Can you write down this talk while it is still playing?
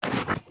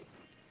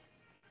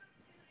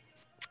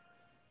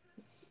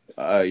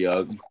All right,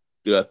 y'all.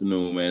 Good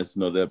afternoon, man. It's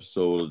another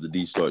episode of the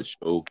D Start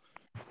Show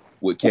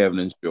with Kevin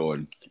and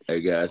Jordan. Hey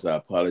guys, I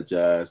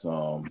apologize.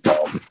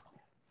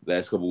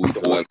 Last couple of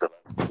weeks, a lot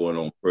going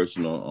on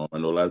personal. I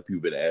know a lot of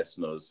people been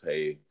asking us,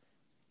 hey,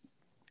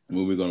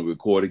 when we're gonna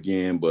record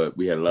again, but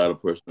we had a lot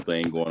of personal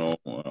things going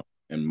on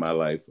in my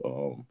life,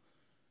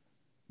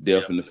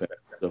 death in the family,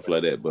 stuff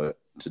like that. But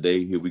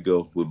today, here we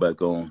go. We're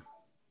back on.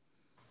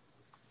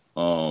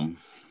 Um,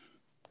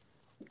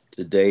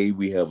 Today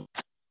we have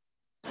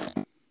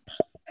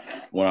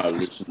one of our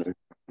listeners,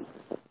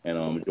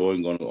 and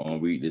Jordan gonna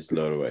read this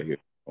letter right here,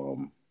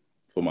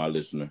 from our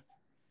listener,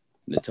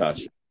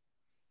 Natasha.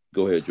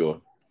 Go ahead,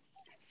 Jordan.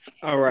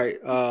 All right.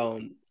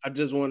 I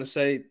just want to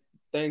say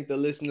thank the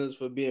listeners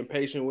for being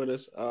patient with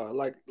us.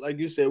 Like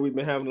you said, we've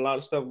been having a lot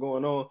of stuff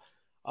going on.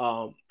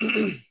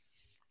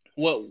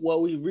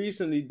 What we've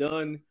recently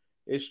done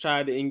is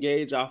try to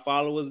engage our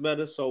followers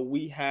better. So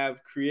we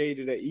have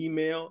created an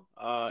email.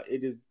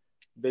 It is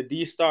the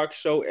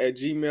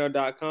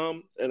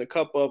dstarkshow@gmail.com, and a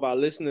couple of our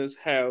listeners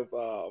have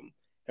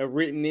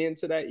written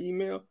into that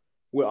email.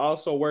 We're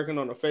also working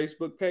on a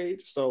Facebook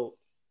page, so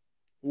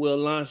we'll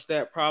launch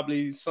that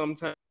probably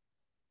sometime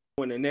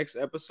in the next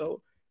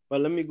episode.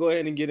 But let me go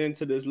ahead and get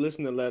into this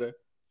listener letter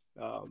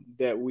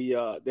that we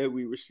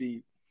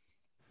received.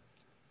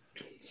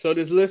 So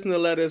this listener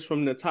letter is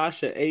from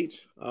Natasha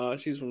H.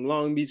 She's from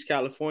Long Beach,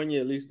 California.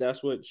 At least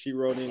that's what she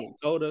wrote in and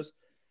told us.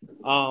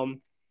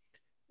 Um,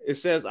 it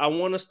says, I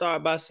want to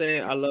start by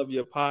saying I love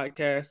your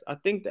podcast. I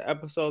think the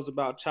episodes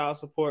about child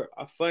support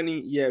are funny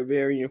yet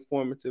very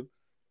informative.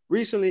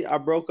 Recently, I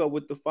broke up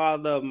with the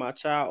father of my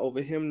child over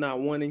him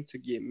not wanting to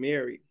get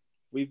married.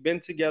 We've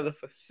been together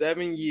for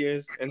 7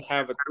 years and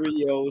have a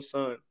 3-year-old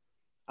son.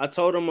 I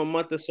told him a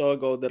month or so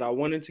ago that I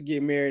wanted to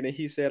get married, and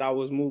he said I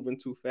was moving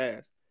too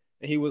fast,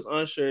 and he was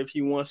unsure if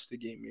he wants to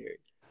get married.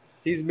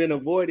 He's been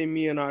avoiding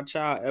me and our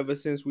child ever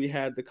since we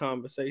had the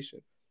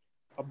conversation.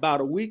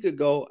 About a week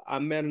ago, I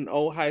met an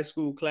old high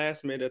school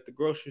classmate at the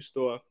grocery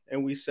store,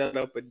 and we set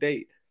up a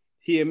date.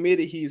 He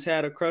admitted he's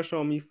had a crush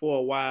on me for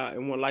a while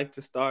and would like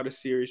to start a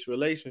serious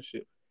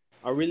relationship.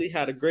 I really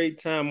had a great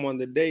time on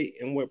the date,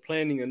 and we're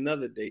planning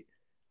another date.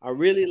 I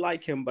really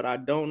like him, but I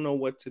don't know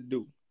what to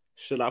do.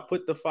 Should I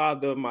put the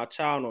father of my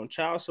child on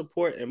child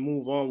support and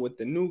move on with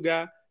the new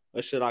guy,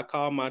 or should I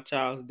call my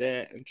child's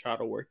dad and try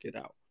to work it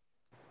out?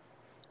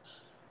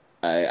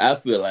 I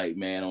feel like,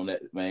 man, on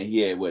that, man, he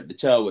had what, the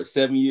child, what,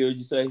 7 years,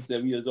 you say?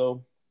 7 years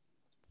old?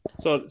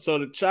 So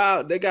the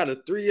child, they got a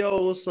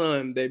 3-year-old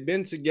son. They've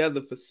been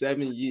together for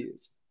 7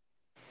 years.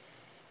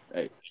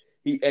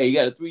 He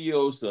got a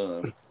 3-year-old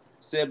son,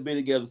 been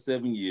together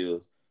 7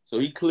 years. So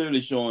he clearly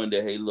showing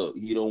that, hey, look,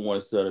 he don't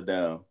want to settle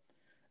down.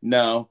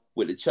 Now,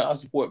 with the child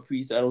support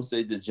piece, I don't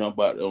say just jump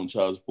out on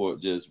child support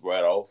just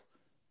right off.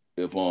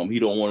 If he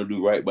don't want to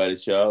do right by the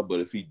child, but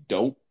if he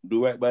don't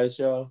do right by the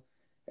child,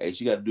 hey,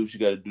 she got to do what she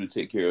got to do to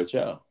take care of the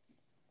child.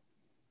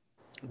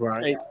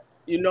 Right. Hey,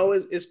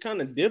 it's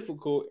kind of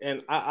difficult,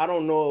 and I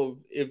don't know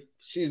if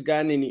she's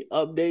gotten any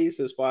updates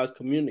as far as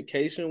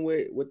communication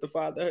with the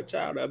father of her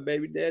child, her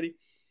baby daddy.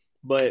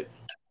 But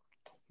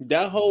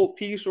that whole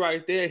piece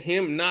right there,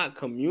 him not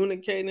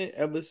communicating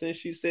ever since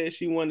she said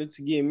she wanted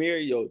to get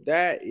married,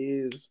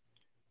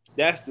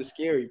 that's the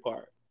scary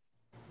part.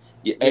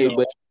 Yeah,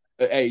 but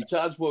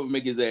child support would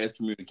make his ass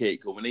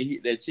communicate, because when they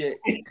hit that check,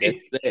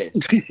 that's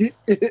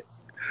his ass.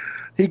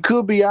 He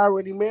could be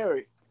already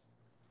married.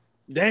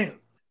 Damn.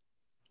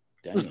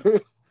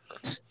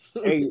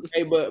 hey,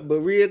 but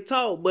real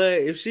talk, but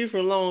if she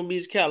from Long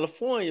Beach,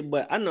 California,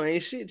 but I know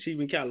ain't shit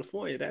cheap in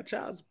California, that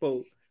child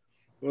support,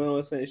 you know what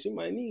I'm saying? She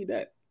might need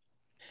that.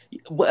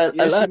 But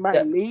she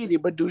might need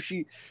it, but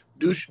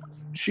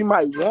she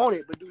might want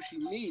it, but do she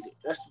need it?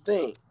 That's the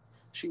thing.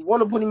 She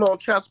want to put him on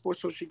child support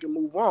so she can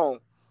move on,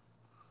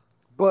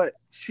 but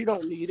she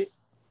don't need it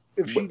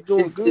if she's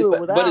doing good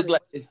without it.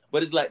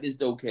 But it's like this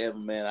though,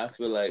 Kevin, man. I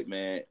feel like,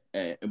 man,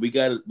 and we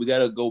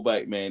gotta go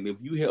back, man. If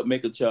you help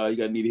make a child, you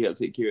gotta need to help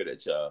take care of that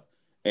child.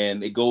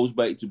 And it goes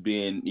back to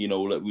being,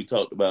 like we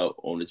talked about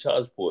on the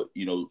child support,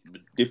 the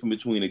difference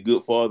between a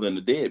good father and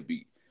a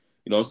deadbeat.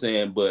 You know what I'm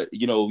saying? But,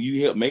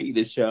 you helped make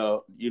this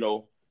child, in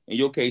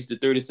your case, the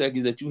 30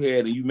 seconds that you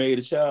had and you made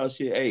a child,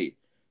 shit, hey,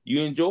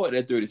 you enjoyed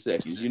that 30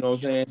 seconds. You know what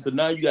I'm saying? So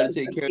now you got to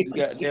take care of this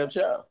goddamn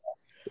child.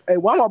 Hey,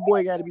 why my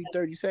boy got to be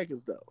 30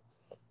 seconds, though?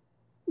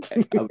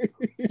 Hey, but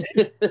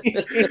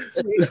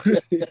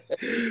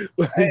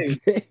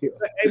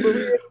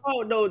real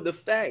talk, though, the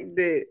fact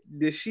that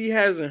she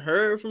hasn't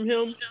heard from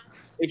him,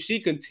 if she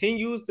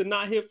continues to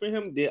not hear from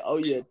him, then,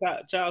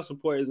 child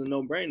support is a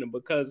no-brainer.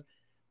 Because,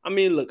 I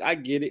mean, look, I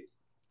get it.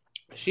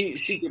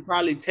 She could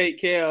probably take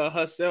care of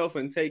herself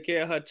and take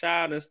care of her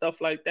child and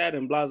stuff like that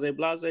and blase.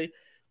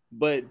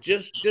 But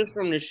just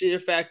from the sheer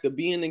fact of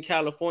being in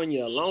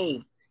California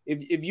alone,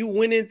 if you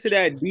went into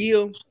that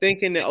deal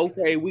thinking that,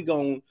 okay, we're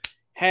going to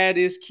have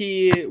this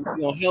kid, we're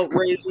going to help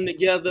raise them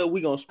together,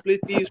 we're going to split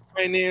these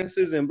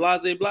finances and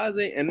blase,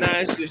 and now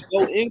it's just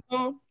no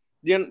income,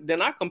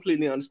 then I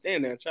completely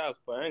understand that child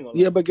support. I ain't gonna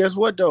lie. But guess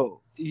what,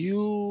 though?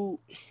 You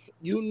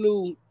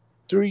knew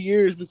 3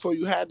 years before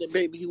you had the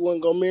baby, he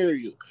wasn't gonna marry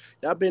you.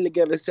 Y'all been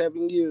together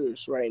 7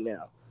 years right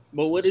now.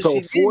 But what if so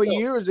she 4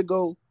 years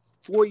ago,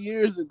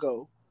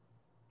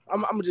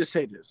 I'm gonna just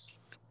say this: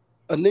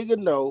 a nigga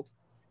know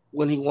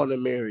when he want to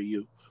marry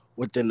you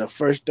within the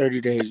first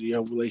 30 days of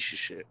your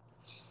relationship.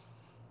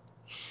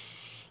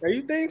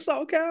 You think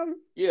so, Calvin?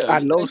 Yeah, I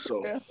know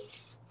so.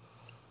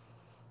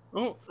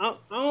 I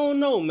don't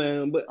know,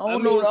 man. But I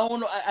don't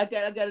know. I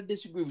gotta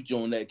disagree with you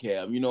on that,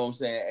 Cam. You know what I'm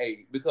saying?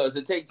 Hey, because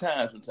it takes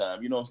time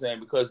sometimes. You know what I'm saying?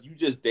 Because you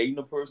just dating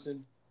a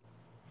person,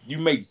 you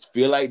may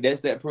feel like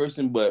that's that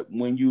person, but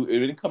when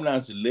it comes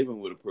down to living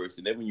with a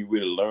person, that's when you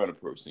really learn a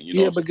person. You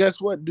know? Yeah, but guess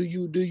what? Do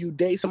you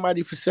date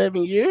somebody for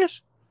 7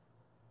 years?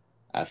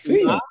 I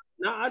feel.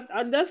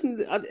 I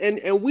definitely,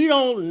 and we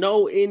don't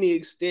know any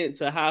extent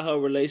to how her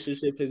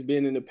relationship has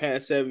been in the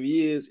past 7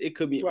 years. It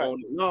could be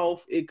on and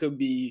off. It could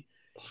be,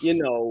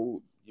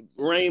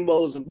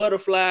 rainbows and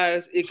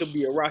butterflies. It could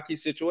be a rocky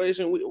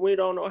situation. We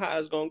don't know how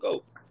it's gonna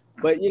go.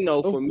 But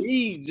for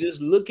me,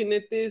 just looking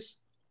at this,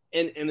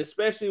 and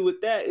especially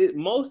with that,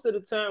 most of the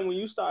time when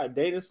you start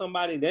dating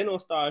somebody, they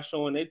don't start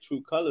showing their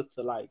true colors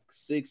to like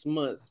 6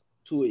 months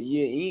to a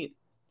year in.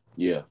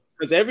 Yeah,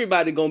 because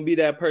everybody gonna be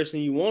that person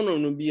you want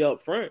them to be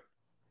up front.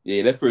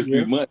 Yeah, that first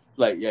 3 months,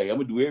 like, I'm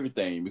gonna do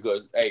everything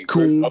because, hey,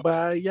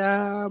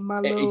 kumbaya, my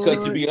lord.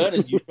 Because to be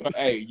honest, you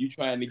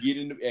trying to get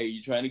in the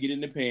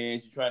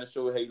pants. You trying to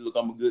show, hey, look,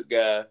 I'm a good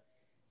guy,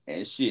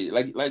 and shit.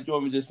 Like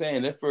Jordan just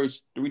saying, that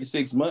first 3 to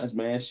 6 months,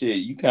 man, shit,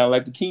 you kind of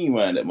like a king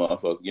around that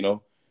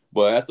motherfucker,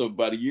 But after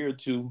about a year or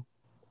two,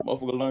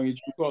 motherfucker learn your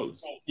true colors.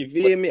 You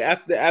feel me?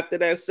 After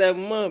that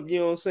 7 month, you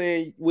know what I'm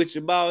saying, with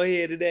your bald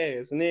headed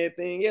ass and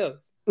everything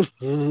else.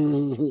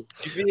 You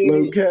feel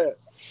me? Okay.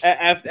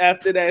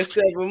 After that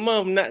 7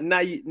 month,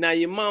 now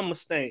your mama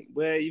stink.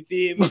 Well, you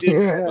feel me?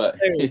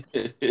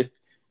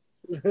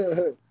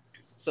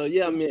 So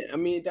yeah, I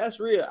mean that's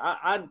real.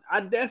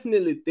 I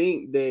definitely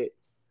think that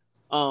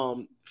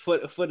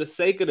for the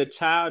sake of the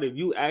child, if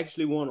you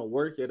actually want to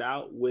work it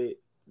out with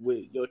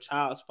your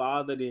child's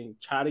father, then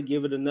try to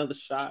give it another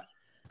shot.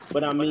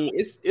 But I mean,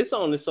 it's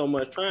only so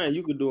much trying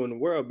you could do in the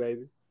world,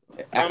 baby.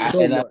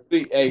 Then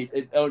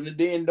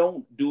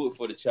don't do it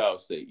for the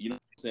child's sake. You know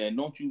what I'm saying?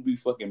 Don't you be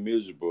fucking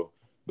miserable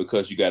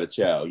because you got a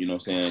child. You know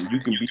what I'm saying? You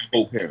can be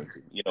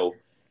co-parenting.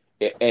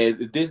 And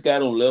if this guy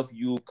don't love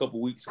you a couple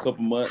weeks, a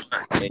couple months,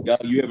 and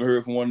you haven't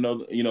heard from one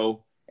another,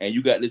 and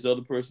you got this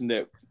other person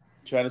that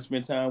trying to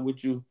spend time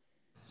with you,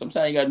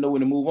 sometimes you got to know when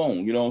to move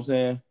on. You know what I'm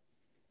saying?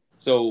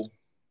 So,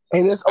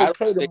 and it's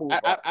okay to move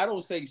on. I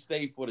don't say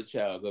stay for the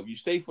child. If you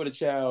stay for the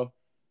child,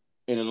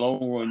 in the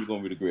long run, you're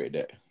gonna regret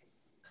that.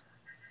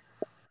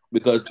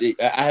 Because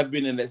I have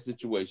been in that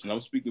situation. I'm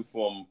speaking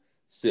from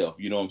self.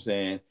 You know what I'm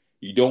saying?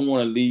 You don't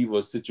want to leave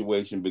a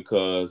situation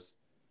because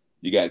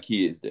you got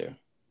kids there.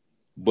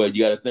 But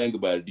you got to think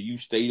about it. Do you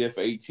stay there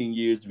for 18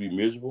 years to be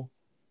miserable?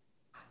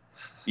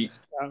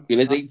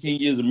 That's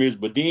 18 years of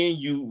miserable. But then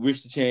you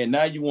reach the chance.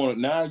 Now you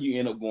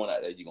end up going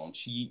out there. You're going to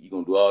cheat. You're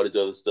going to do all this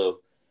other stuff.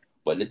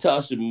 But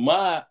Natasha,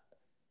 my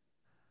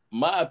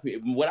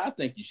opinion, what I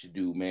think you should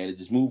do, man, is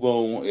just move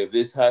on. If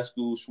this high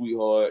school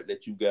sweetheart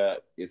that you got,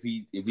 if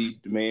he's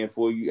the man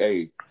for you,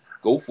 hey,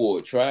 go for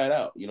it. Try it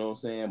out. You know what I'm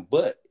saying?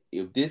 But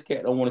if this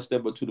cat don't want to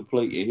step up to the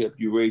plate and help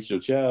you raise your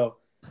child,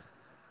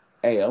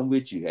 hey, I'm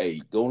with you.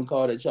 Hey, go and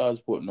call that child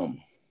support number.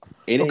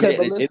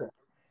 Listen.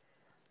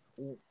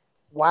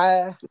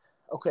 Why?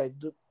 Okay,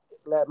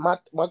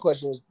 my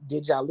question is,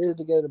 did y'all live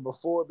together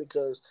before?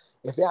 Because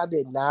if y'all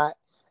did not,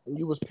 and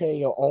you was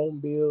paying your own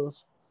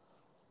bills,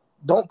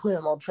 don't put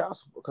him on child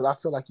support, because I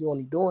feel like you're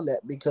only doing that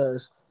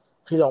because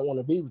he don't want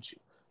to be with you.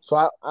 So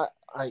I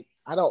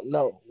don't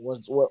know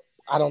what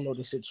I don't know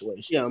the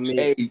situation. Yeah, I mean,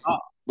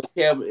 but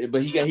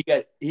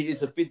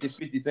it's a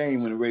 50-50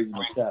 thing when raising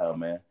a child,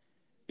 man.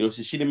 So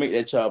she didn't make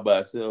that child by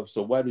herself.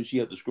 So why does she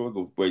have to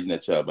struggle raising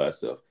that child by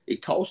herself?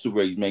 It costs to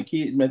raise, man.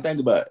 Kids, man, think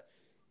about it.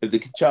 If the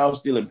child's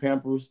still in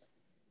Pampers,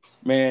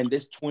 man,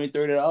 that's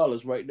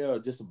 $20-$30 right there.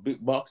 Just a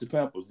big box of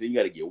Pampers. Then you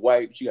got to get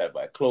wipes. You got to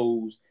buy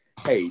clothes.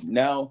 Hey,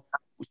 now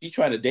she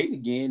trying to date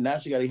again. Now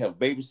she got to have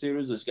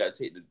babysitters, or she got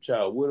to take the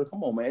child with her.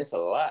 Come on, man. It's a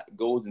lot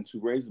goes into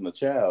raising a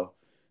child.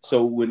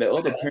 So when the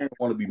other parent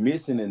want to be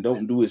missing and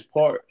don't do his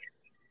part,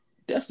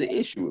 that's the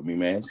issue with me,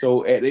 man.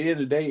 So at the end of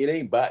the day, it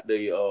ain't about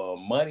the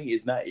money.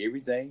 Is not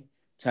everything.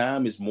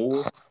 Time is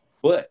more.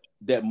 But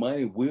that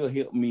money will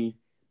help me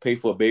pay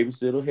for a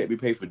babysitter, help me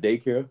pay for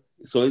daycare.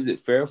 So is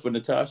it fair for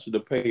Natasha to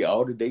pay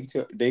all the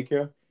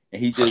daycare?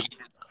 And he just,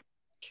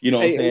 you know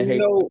what I'm saying?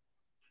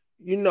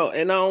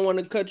 And I don't want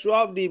to cut you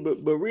off, D,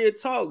 but real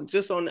talk,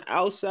 just on the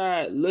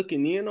outside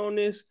looking in on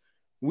this,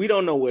 we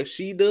don't know what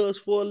she does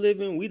for a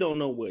living. We don't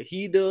know what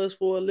he does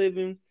for a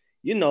living.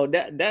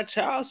 That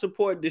child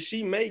support that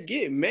she may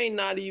get may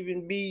not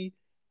even be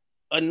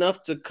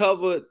enough to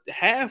cover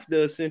half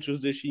the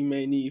essentials that she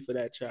may need for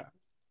that child.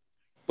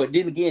 But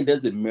then again,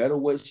 does it matter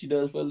what she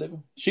does for a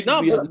living?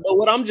 But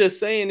what I'm just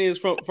saying is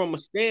from a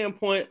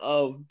standpoint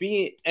of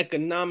being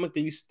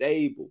economically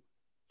stable,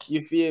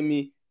 you feel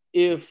me?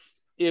 If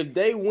if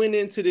they went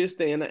into this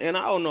thing, and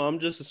I don't know, I'm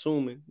just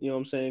assuming, you know what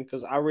I'm saying?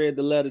 Because I read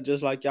the letter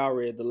just like y'all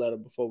read the letter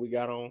before we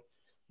got on.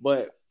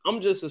 But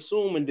I'm just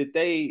assuming that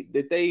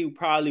they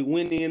probably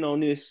went in on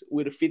this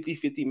with a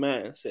 50-50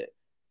 mindset.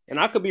 And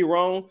I could be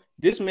wrong.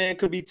 This man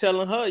could be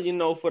telling her, you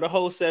know, for the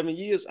whole 7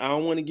 years, I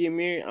don't want to get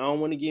married. I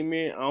don't want to get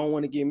married. I don't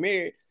want to get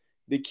married.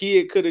 The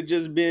kid could have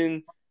just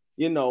been,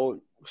 you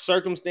know,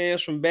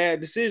 circumstance from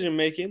bad decision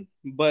making.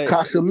 But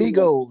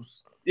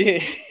Casamigos.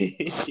 Yeah.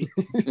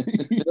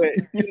 But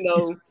you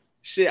know,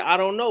 shit, I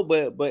don't know.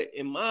 But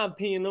in my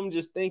opinion, I'm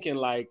just thinking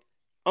like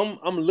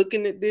I'm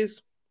looking at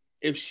this.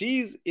 If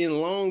she's in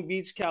Long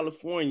Beach,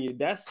 California,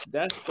 that's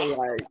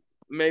like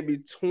maybe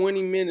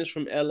 20 minutes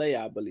from LA,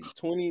 I believe.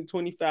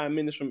 25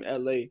 minutes from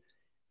LA.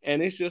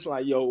 And it's just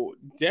like, yo,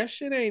 that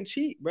shit ain't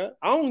cheap, bro.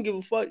 I don't give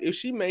a fuck if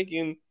she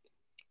making,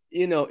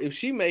 you know, if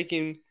she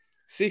making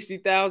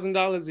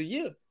 $60,000 a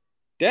year.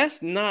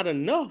 That's not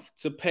enough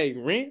to pay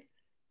rent,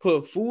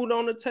 put food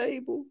on the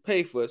table,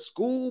 pay for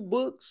school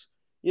books.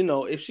 You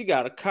know, if she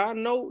got a car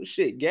note,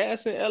 shit,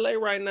 gas in LA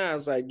right now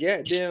is like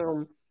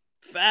goddamn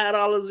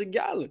 $5 a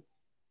gallon.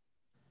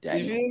 Damn.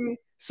 You feel me?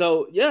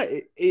 So yeah,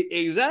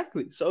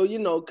 exactly. So you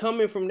know,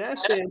 coming from that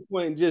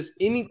standpoint, just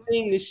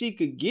anything that she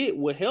could get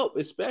would help,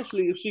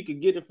 especially if she could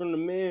get it from the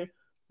man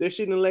that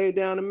she done laid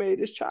down and made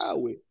this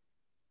child with.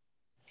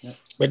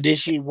 But did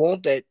she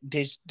want that?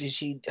 Did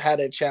she have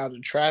that child to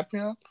trap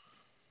him?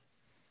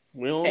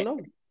 We don't know.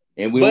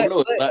 And we don't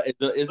know. But at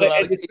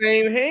the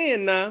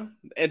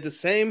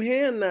same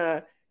hand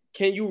now,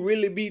 can you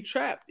really be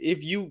trapped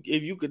if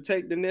you could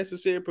take the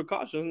necessary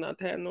precautions not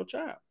to have no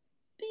child?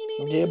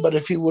 Yeah, but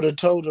if he would have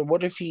told her,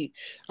 what if he?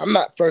 I'm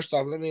not. First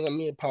off, let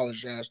me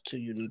apologize to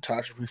you,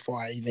 Natasha, before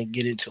I even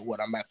get into what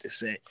I'm about to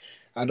say.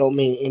 I don't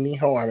mean any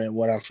harm in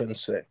what I'm finna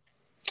say.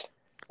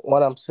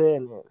 What I'm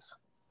saying is,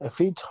 if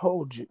he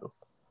told you,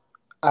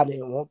 I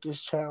didn't want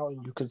this child,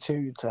 and you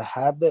continue to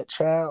have that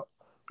child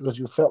because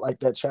you felt like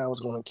that child was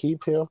going to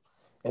keep him,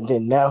 and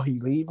then now he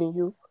leaving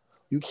you,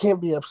 you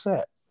can't be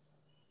upset.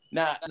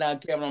 Now,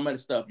 Kevin, I'm going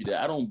to stop you there.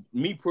 I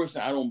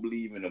don't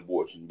believe in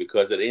abortion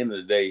because at the end of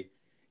the day,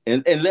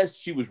 and unless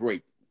she was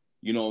raped,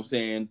 you know what I'm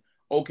saying?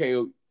 Okay,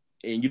 and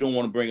you don't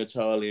want to bring a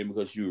child in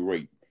because you were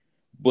raped.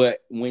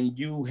 But when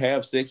you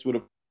have sex with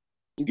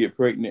you get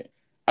pregnant,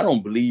 I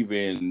don't believe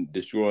in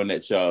destroying that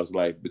child's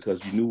life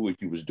because you knew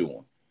what you was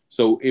doing.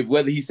 So if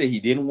whether he said he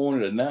didn't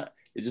want it or not,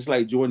 it's just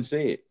like Jordan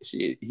said.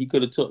 Shit, he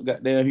could have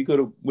he could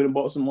have went and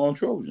bought some on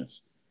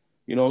Trojans.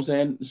 You know what I'm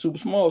saying? Super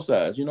small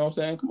size. You know what I'm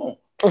saying? Come on.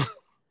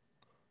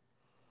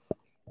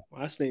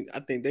 I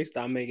think they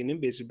stopped making them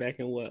bitches back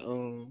in what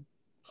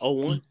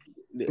 01?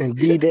 In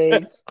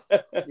D-Days.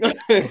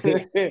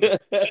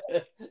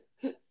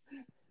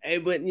 Hey,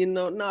 but you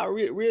know,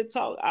 real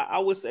talk. I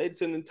would say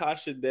to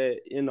Natasha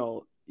that, you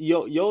know,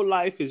 your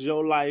life is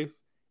your life,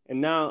 and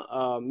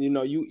now you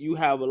know, you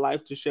have a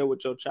life to share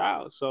with your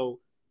child. So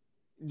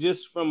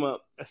just from a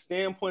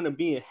standpoint of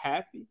being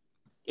happy,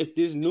 if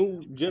this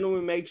new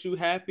gentleman makes you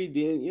happy,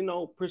 then you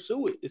know,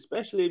 pursue it,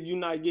 especially if you're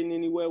not getting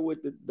anywhere with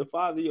the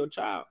father of your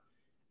child.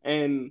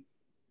 And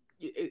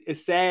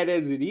as sad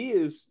as it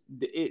is,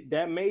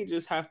 that may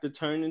just have to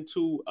turn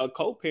into a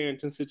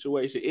co-parenting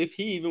situation if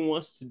he even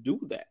wants to do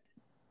that,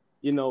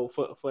 you know,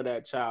 for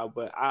that child.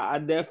 But I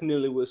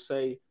definitely would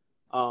say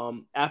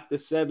after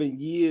 7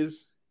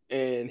 years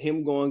and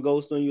him going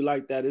ghost on you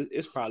like that,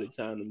 it's probably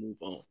time to move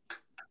on.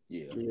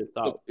 Yeah.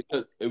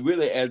 Because it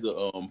really, as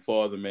a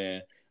father,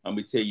 man, I'm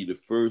gonna tell you, the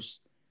first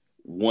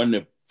 1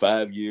 to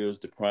 5 years,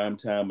 the prime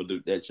time of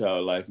that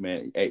child life,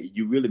 man,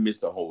 you really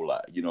missed a whole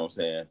lot. You know what I'm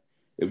saying?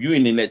 If you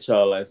ain't in that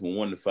child life from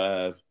 1 to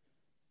 5,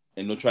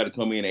 and don't try to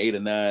come in at 8 or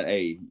 9,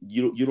 hey,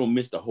 you don't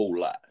miss the whole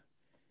lot.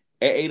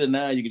 At 8 or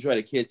 9, you can try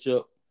to catch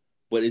up,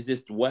 but it's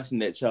just watching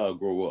that child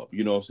grow up.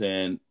 You know what I'm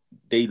saying?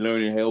 They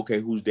learning, hey,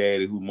 okay, who's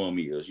daddy, who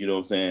mommy is. You know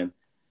what I'm saying?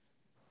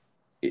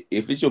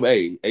 If it's your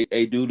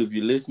hey, dude, if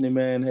you're listening,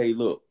 man, hey,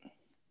 look,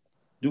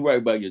 do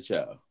right by your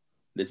child.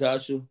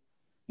 Natasha,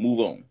 move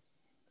on.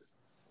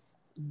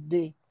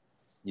 D.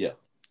 Yeah.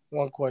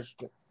 One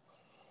question.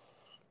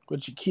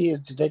 With your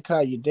kids, did they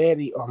call you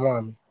daddy or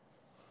mommy?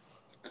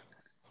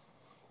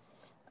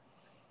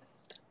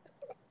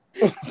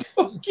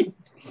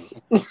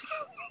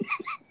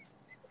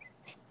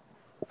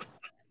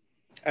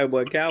 Hey,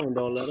 boy, Calvin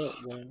don't let up,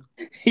 man.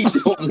 He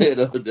don't let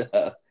up,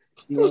 dog.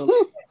 You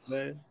know,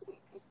 man.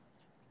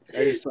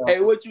 Hey,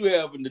 what you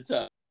have in the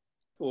top?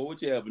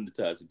 What you have in the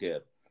top,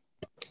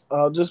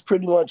 Calvin? Just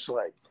pretty much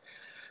like,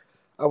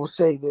 I would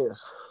say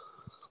this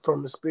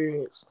from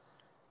experience: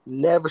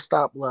 never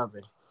stop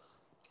loving.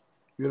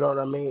 You know what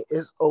I mean?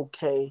 It's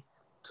okay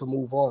to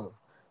move on.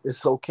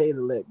 It's okay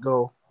to let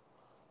go,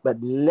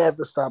 but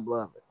never stop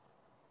loving.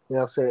 You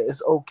know what I'm saying?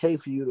 It's okay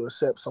for you to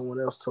accept someone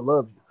else to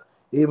love you.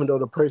 Even though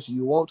the person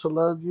you want to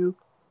love you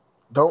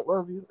don't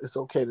love you, it's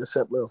okay to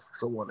accept love for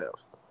someone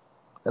else.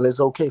 And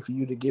it's okay for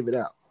you to give it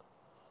out.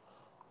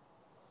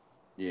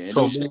 Yeah,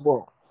 so move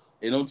on.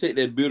 And don't take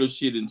that bitter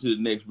shit into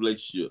the next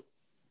relationship.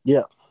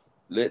 Yeah.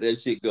 Let that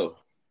shit go.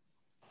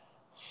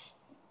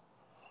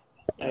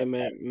 Hey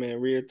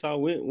man, real talk.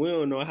 We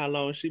don't know how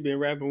long she been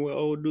rapping with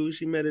old dudes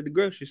she met at the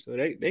grocery store.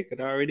 They could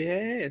already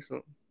have had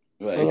something.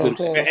 Right. You know what I'm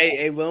saying?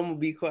 Hey, but I'm gonna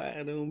be quiet.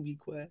 I'm gonna be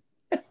quiet.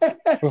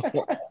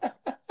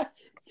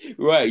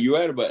 Right, you're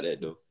right about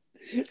that though.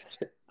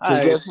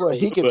 Because guess what?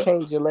 He can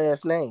change your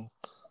last name.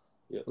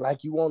 Yeah.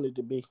 Like you want it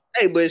to be.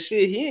 Hey, but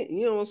shit, he ain't,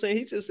 you know what I'm saying?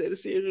 He just said a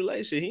serious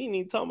relationship. He ain't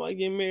even talking about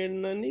getting married or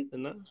nothing either,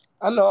 nah.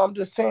 I know, I'm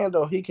just saying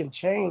though, he can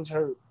change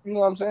her. You know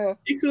what I'm saying?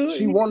 He could.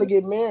 She want to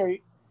get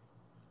married,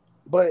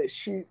 but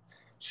she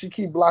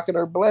keep blocking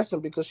her blessing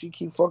because she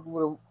keep fucking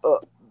with I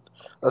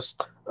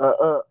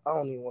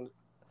don't even want to.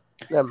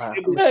 Never mind.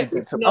 I'm gonna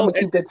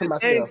keep that to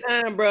myself.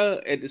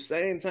 At the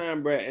same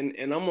time, bro, and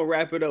I'm gonna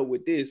wrap it up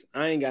with this.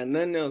 I ain't got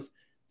nothing else.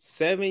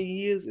 7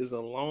 years is a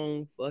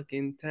long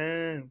fucking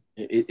time.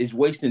 It's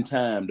wasting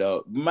time,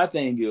 dog. My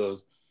thing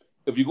is,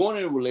 if you're going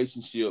in a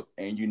relationship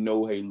and you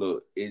know, hey,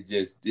 look, we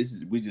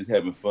just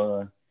having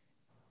fun.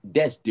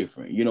 That's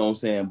different, you know what I'm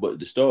saying? But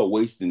to start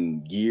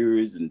wasting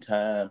years and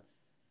time,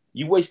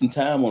 you wasting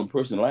time on a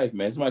person's life,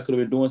 man. Somebody could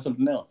have been doing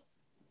something else.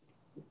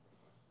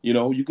 You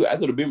know, I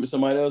could have been with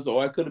somebody else,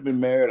 or I could have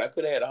been married. I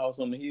could have had a house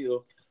on the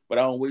hill, but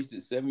I don't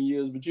wasted 7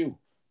 years with you.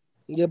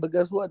 Yeah, but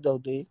guess what, though,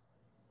 D?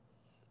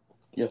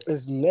 Yeah.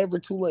 It's never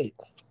too late.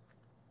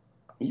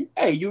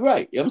 Hey, you're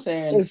right. You know what I'm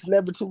saying? It's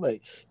never too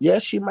late.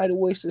 Yes, she might have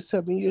wasted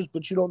 7 years,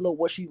 but you don't know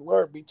what she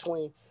learned in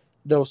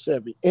those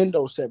 7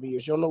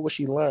 years. You don't know what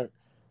she learned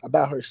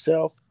about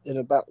herself and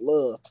about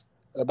love,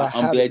 about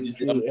how to be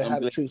treated and how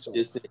to treat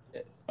someone.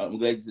 I'm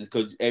glad you said,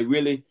 because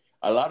really,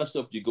 a lot of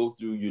stuff you go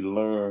through, you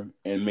learn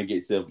and make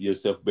yourself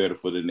better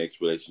for the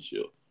next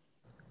relationship.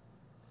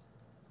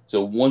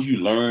 So once you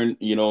learn,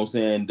 you know what I'm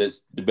saying,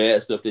 that's the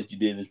bad stuff that you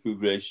did in this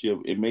previous relationship,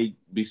 it may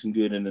be some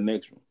good in the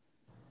next one.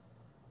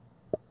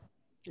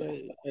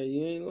 Hey,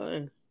 you ain't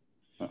lying.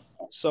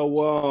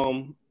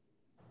 So,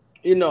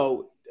 you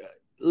know,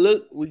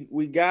 look,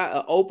 we got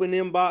an open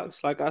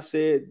inbox. Like I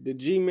said, the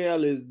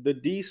Gmail is the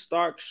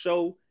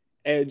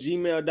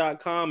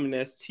DStarks@gmail.com, and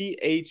that's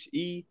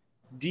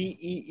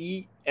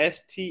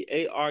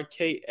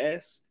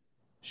TheDeestarks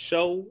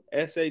show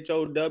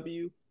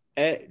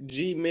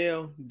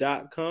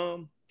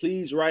SHOW@gmail.com.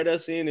 Please write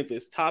us in if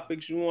it's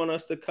topics you want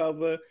us to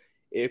cover.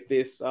 If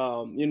it's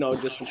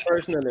just some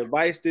personal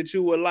advice that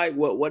you would like,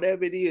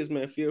 whatever it is,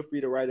 man, feel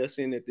free to write us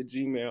in at the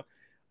Gmail.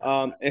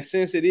 And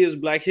since it is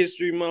Black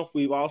History Month,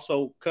 we've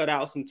also cut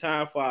out some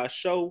time for our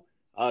show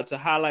to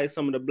highlight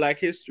some of the Black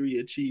History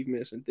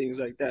achievements and things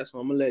like that. So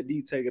I'm gonna let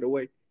D take it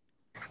away.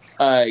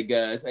 All right,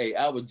 guys. Hey,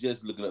 I was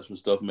just looking up some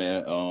stuff,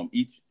 man.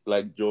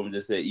 Like Jordan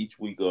just said, each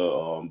week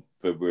of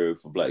February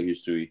for Black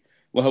History,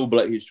 we'll have a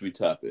Black History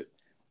topic.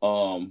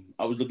 I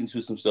was looking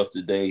through some stuff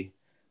today.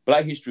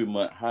 Black History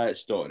Month, how it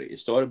started. It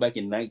started back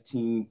in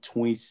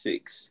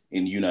 1926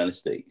 in the United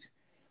States.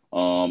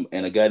 And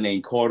a guy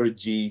named Carter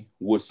G.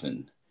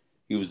 Woodson.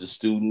 He was a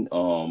student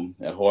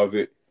at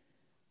Harvard,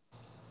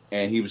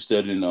 and he was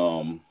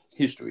studying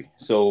history.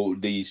 So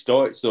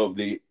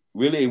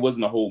really, it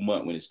wasn't a whole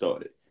month when it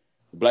started.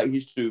 The Black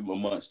History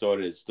Month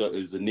started. It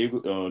was a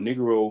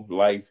Negro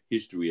Life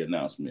History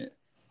announcement,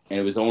 and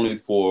it was only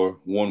for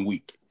 1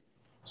 week.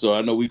 So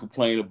I know we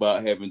complain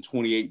about having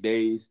 28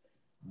 days,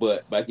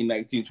 but back in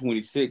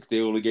 1926,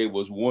 they only gave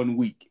us 1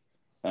 week.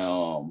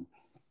 And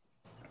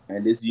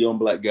this young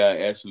Black guy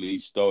actually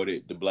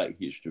started the Black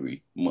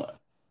History Month.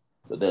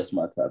 So that's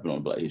my topic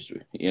on Black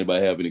history.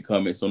 Anybody have any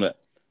comments on that?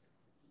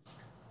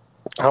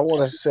 I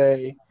want to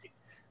say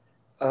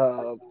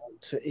to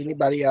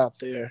anybody out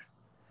there,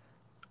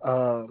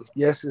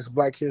 yes, it's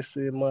Black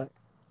History Month,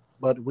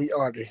 but we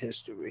are the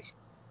history.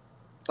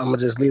 I'm going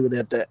to just leave it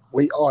at that.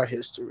 We are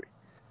history.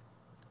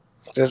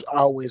 Just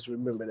always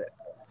remember that.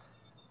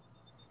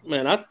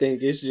 Man, I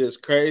think it's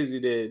just crazy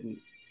that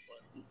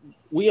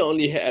we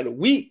only had a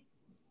week.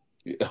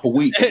 A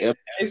week. They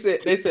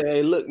said,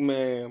 hey, look,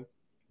 man,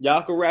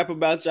 y'all can rap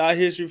about y'all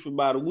history for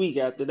about a week.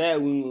 After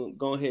that, we gonna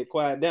go ahead and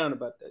quiet down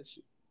about that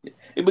shit.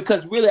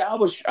 Because really, I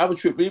was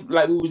tripping.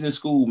 Like we was in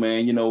school,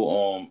 man. You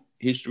know,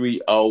 history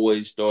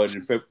always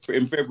started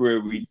in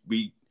February.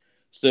 We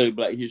studied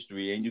Black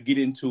history, and you get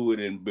into it,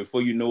 and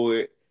before you know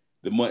it,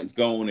 the month's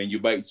gone, and you're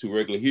back to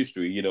regular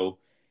history. You know,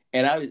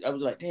 and I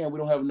was like, damn, we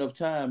don't have enough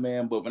time,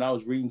 man. But when I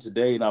was reading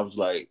today, and I was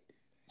like,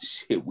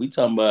 shit, we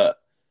talking about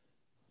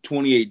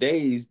 28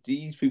 days.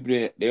 These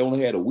people, they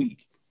only had a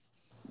week.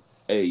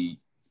 Hey,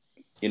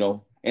 you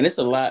know, and it's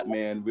a lot,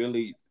 man.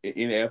 Really,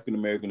 any African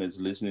American that's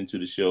listening to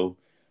the show,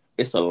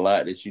 it's a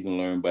lot that you can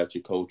learn about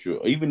your culture.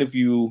 Even if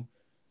you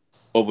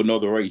of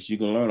another race, you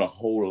can learn a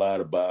whole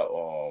lot about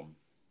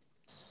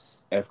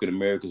African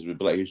Americans with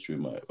Black History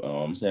Month.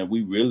 I'm saying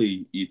we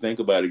really, you think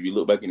about it, if you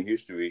look back in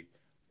history,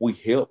 we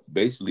helped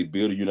basically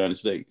build the United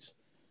States.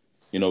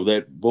 You know,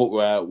 that boat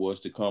ride was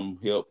to come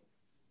help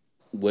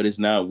what is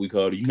now we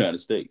call the United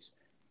States.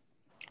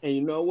 And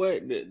you know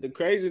what? The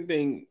crazy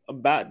thing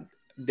about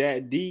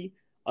that, D,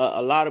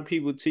 a lot of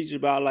people teach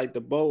about like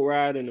the boat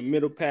ride and the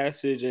Middle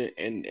Passage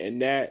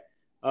and that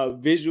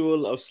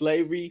visual of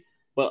slavery,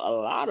 but a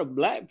lot of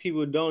Black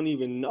people don't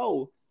even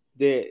know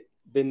that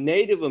the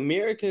Native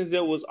Americans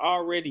that was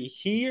already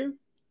here,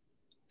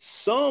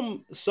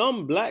 some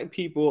black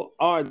people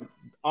are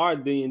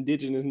the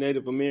indigenous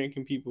Native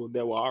American people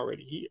that were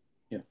already here.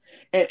 Yeah,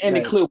 and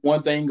to clear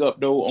one thing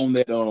up though on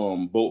that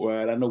boat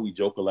ride, I know we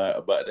joke a lot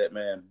about that,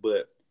 man,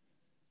 but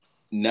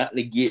not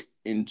to get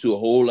into a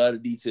whole lot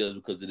of details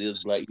because it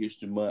is Black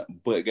History Month.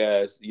 But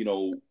guys, you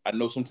know, I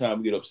know sometimes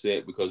we get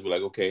upset because we're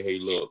like, okay, hey,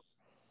 look,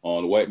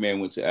 the white man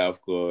went to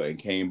Africa and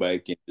came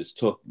back and just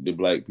took the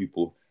black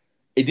people.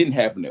 It didn't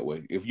happen that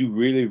way. If you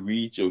really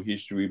read your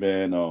history,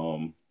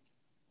 man,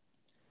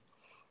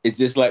 it's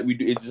just like we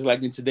do. It's just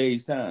like in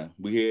today's time.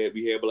 We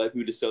had black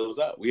people to sell us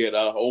out. We had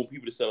our own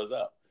people to sell us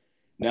out.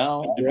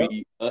 Now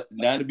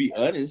to be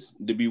honest,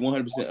 to be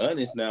 100%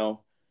 honest,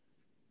 now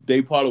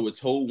they probably were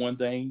told one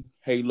thing.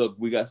 Hey, look,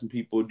 we got some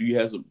people. Do you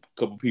have a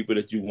couple people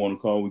that you want to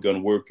call? We're gonna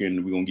work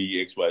and we're gonna give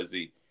you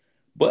XYZ.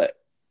 But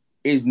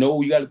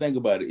you got to think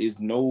about it. It's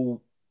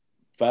no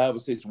 5 or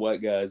 6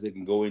 white guys that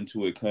can go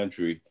into a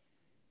country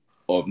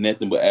of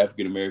nothing but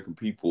African American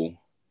people,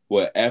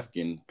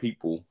 African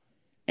people,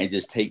 and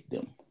just take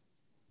them.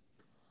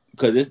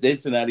 Because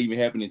that's not even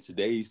happening in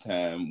today's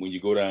time when you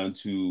go down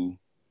to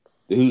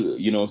the hood.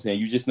 You know what I'm saying?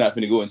 You're just not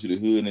finna go into the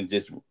hood and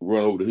just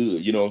run over the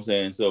hood. You know what I'm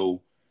saying?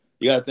 So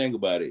you got to think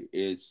about it.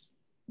 It's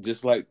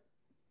just like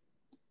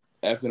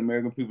African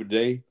American people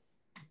today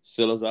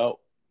sell us out.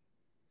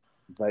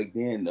 Back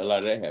then, a lot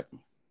of that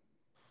happened.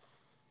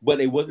 But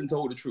they wasn't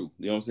told the truth.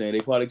 You know what I'm saying? They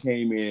probably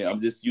came in.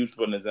 I'm just used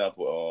for an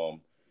example.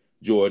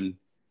 Jordan,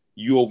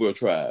 you over a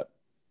tribe.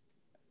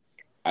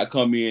 I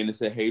come in and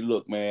say, hey,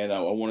 look, man, I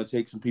want to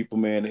take some people,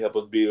 man, to help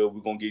us build.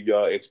 We're going to give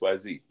y'all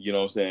XYZ. You know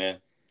what I'm saying?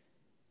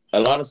 A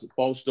lot of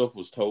false stuff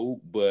was told,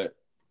 but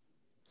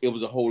it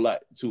was a whole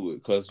lot to it.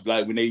 Because,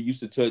 like, when they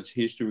used to touch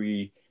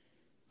history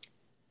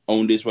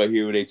on this right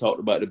here, when they talked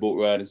about the boat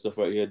ride and stuff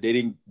right here, they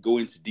didn't go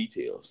into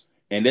details.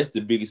 And that's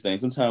the biggest thing.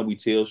 Sometimes we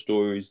tell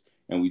stories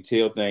and we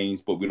tell things,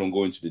 but we don't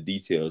go into the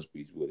details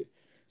piece with it.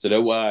 So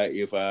that's why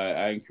if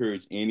I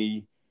encourage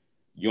any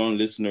young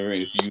listener,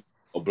 and if you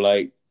are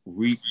black,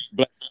 read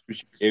Black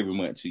History every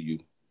month to you.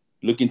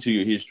 Look into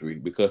your history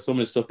because some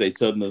of the stuff they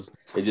telling us,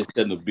 they just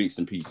telling us bits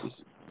and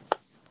pieces.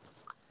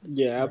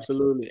 Yeah,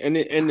 absolutely. And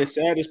the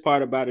saddest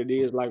part about it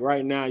is, like,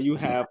 right now you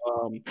have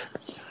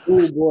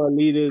school board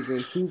leaders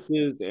and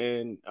teachers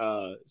and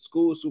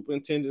school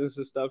superintendents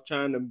and stuff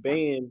trying to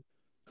ban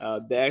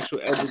the actual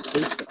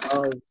education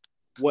of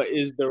what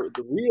is the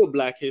real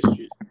Black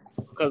history,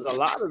 because a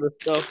lot of the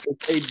stuff that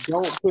they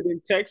don't put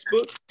in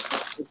textbooks,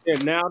 that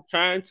they're now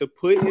trying to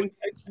put in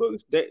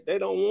textbooks, they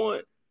don't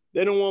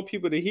want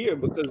people to hear,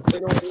 because they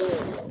don't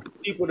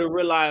want people to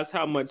realize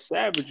how much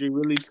savagery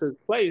really took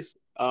place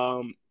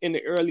in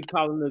the early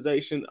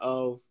colonization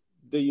of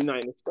the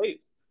United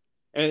States.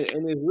 And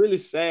it's really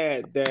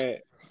sad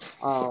that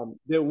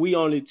we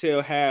only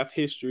tell half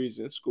histories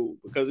in school,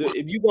 because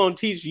if you're going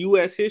to teach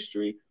U.S.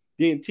 history,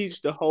 then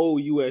teach the whole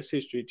U.S.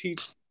 history,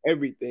 teach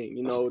everything.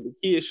 You know, the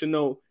kids should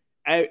know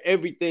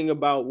everything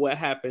about what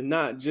happened,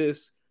 not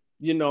just,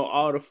 you know,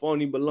 all the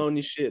phony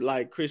baloney shit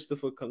like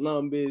Christopher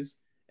Columbus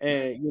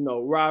and, you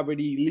know, Robert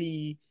E.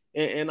 Lee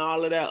and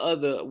all of that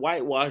other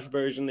whitewashed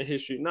version of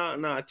history.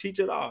 Nah, teach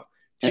it all.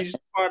 Teach the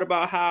part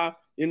about how,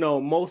 you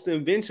know, most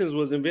inventions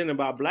was invented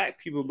by Black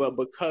people, but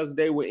because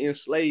they were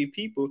enslaved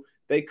people,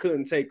 they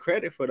couldn't take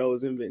credit for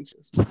those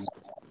inventions.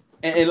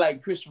 And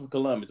like Christopher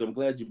Columbus, I'm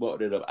glad you brought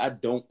that up. I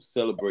don't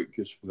celebrate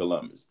Christopher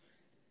Columbus.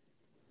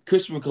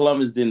 Christopher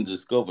Columbus didn't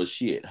discover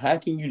shit. How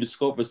can you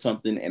discover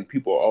something and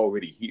people are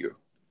already here?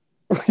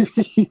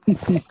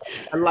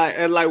 and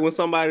like when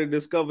somebody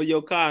discover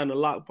your car in a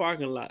locked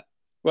parking lot.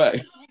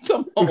 Right.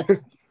 Come on.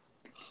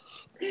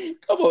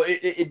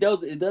 It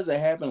doesn't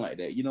happen like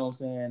that. You know what I'm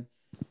saying?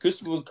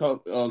 Christopher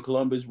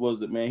Columbus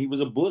he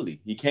was a bully.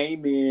 He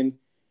came in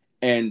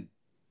and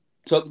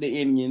took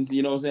the Indians,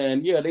 you know what I'm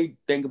saying? Yeah, they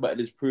think about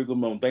this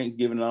pilgrim on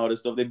Thanksgiving and all this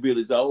stuff. They build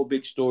this whole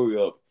big story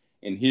up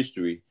in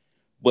history.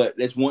 But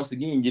that's, once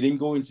again, you didn't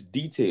go into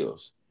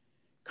details.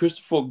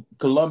 Christopher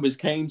Columbus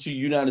came to the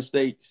United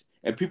States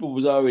and people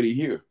was already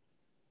here.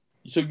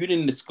 So you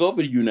didn't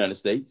discover the United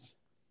States.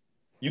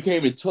 You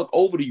came and took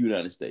over the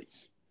United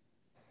States.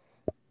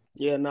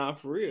 Yeah, nah,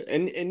 for real.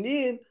 And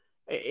then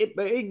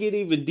it get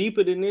even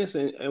deeper than this,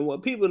 and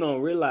what people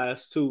don't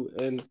realize too,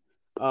 and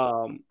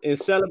in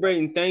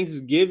celebrating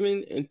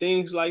Thanksgiving and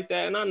things like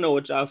that. And I know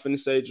what y'all finna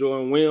say,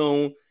 Jordan. We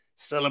don't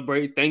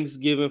celebrate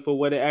Thanksgiving for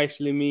what it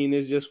actually means.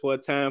 It's just for a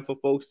time for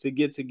folks to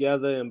get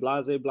together and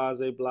blah, blah,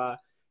 blah, blah.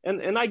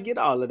 And I get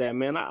all of that,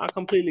 man. I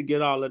completely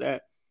get all of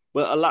that.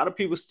 But a lot of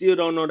people still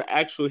don't know the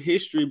actual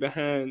history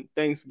behind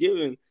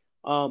Thanksgiving.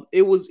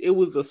 It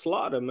was a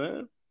slaughter,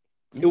 man.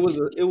 It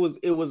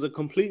was a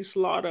complete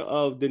slaughter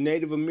of the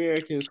Native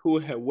Americans who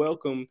had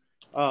welcomed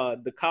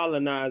the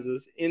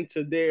colonizers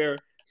into their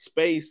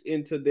space,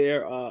 into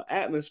their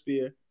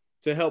atmosphere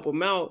to help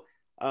them out.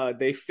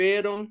 They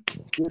fed them,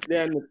 this,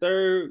 that, and the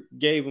third,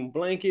 gave them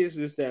blankets,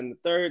 this, that, and the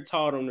third,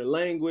 taught them the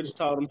language,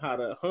 taught them how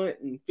to hunt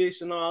and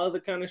fish and all other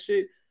kind of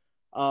shit.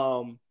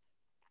 And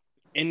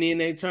then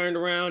they turned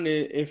around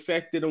and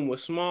infected them with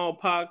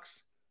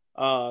smallpox,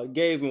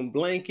 gave them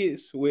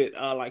blankets with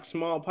like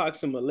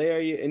smallpox and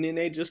malaria, and then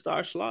they just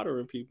start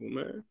slaughtering people,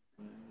 man.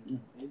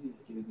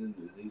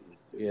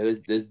 Yeah,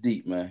 that's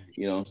deep, man.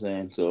 You know what I'm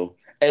saying? So,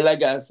 hey,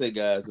 like I said,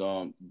 guys,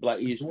 Black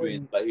History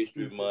is Black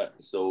History Month.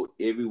 So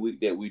every week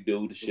that we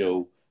do the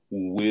show,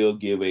 we will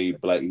give a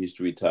Black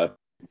History topic.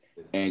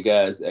 And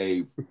guys,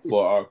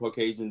 for our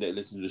Caucasian that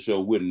listen to the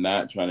show, we're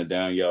not trying to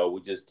down y'all. We're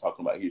just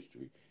talking about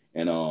history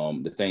and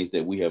the things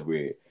that we have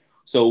read.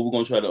 So we're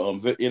gonna try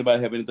to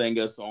anybody have anything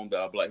else on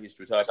the Black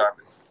History topic?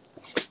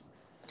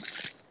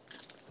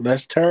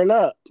 Let's turn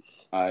up.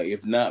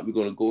 If not, we're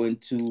gonna go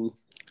into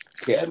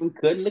Kevin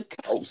cutting the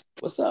coast.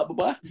 What's up,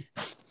 bye?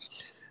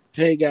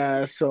 Hey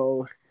guys,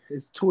 so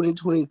it's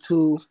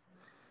 2022.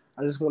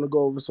 I just want to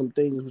go over some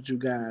things with you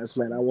guys,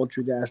 man. I want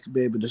you guys to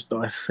be able to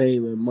start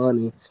saving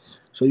money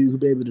so you can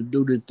be able to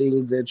do the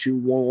things that you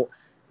want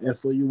and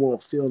for you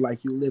won't feel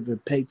like you live in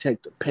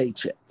paycheck to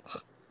paycheck.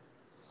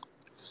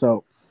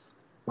 So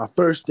my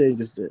first thing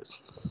is this.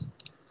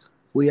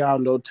 We all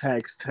know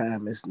tax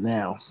time is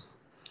now.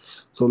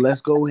 So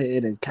let's go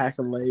ahead and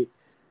calculate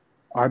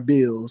our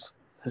bills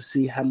and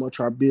see how much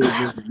our bills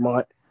is a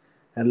month.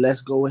 And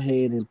let's go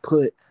ahead and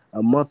put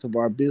a month of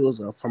our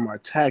bills up from our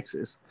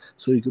taxes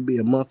so you can be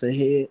a month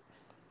ahead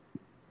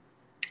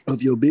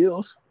of your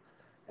bills.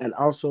 And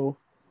also,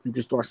 you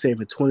can start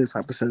saving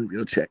 25% of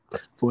your check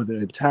for the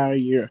entire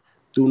year.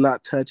 Do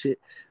not touch it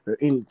or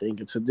anything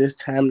until this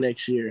time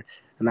next year.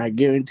 And I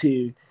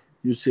guarantee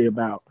you see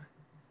about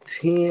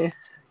 10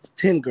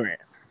 grand.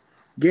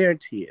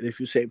 Guarantee it if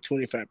you save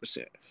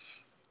 25%.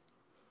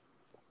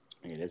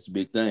 Yeah, that's a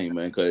big thing,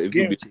 man. Because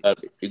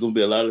it's gonna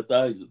be a lot of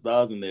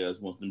thousandaires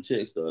once them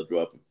checks start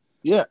dropping.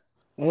 Yeah,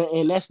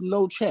 and that's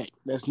no check.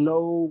 That's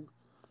no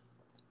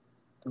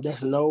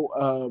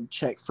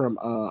check from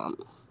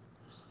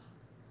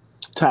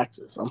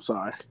taxes. I'm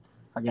sorry,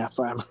 I got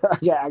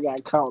I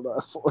got caught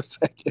up for a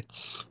second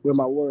with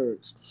my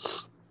words.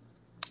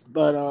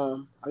 But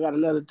I got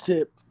another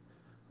tip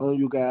on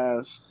you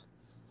guys.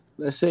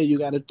 Let's say you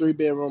got a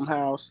 3-bedroom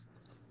house.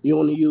 You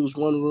only use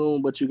one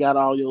room, but you got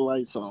all your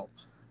lights on.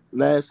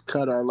 Let's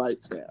cut our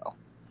lights down.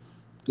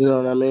 You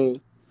know what I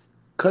mean?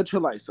 Cut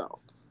your lights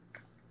off.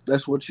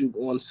 That's what you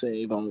want to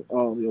save on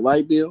your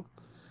light bill.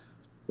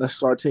 Let's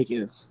start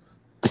taking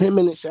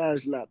 10-minute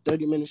showers, not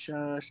 30-minute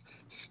showers.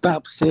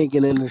 Stop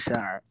singing in the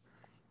shower.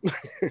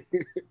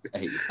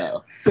 Hey,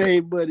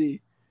 say,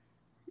 buddy,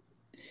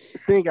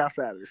 sing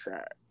outside of the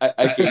shower.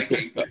 I can't cut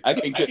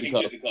the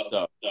cost.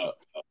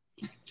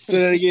 Say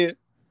that again.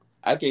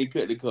 I can't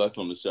cut the cost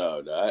on the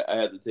shower. I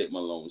have to take my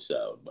long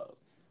shower. About.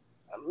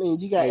 I mean,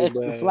 you got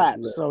extra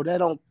flaps, so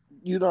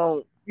you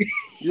don't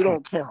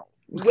count.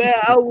 Well,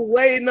 I was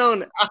waiting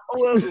on it.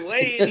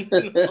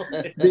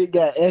 They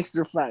got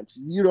extra flaps.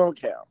 You don't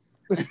count.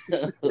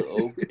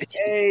 Okay.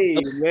 Hey,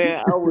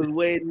 man, I was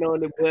waiting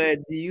on it, but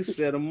you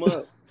set them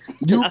up.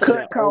 You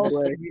cut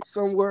costs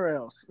somewhere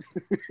else.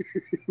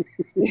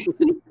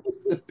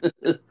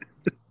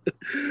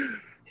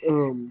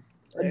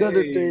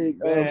 Another thing,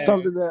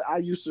 something that I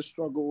used to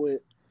struggle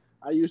with.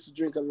 I used to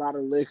drink a lot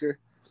of liquor.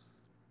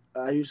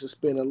 I used to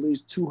spend at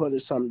least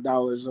 $200-something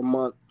a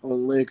month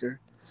on liquor.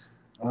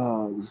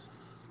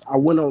 I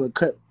went on to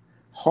cut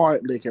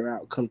hard liquor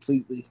out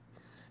completely.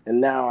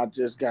 And now I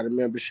just got a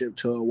membership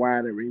to a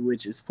winery,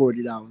 which is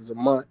 $40 a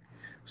month.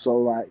 So,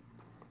 like,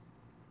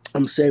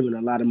 I'm saving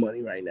a lot of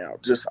money right now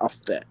just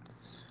off that.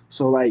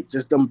 So, like,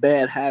 just them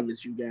bad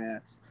habits, you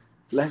guys.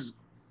 Let's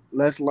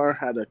learn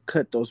how to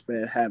cut those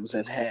bad habits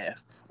in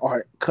half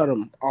or cut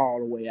them all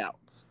the way out.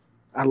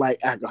 I like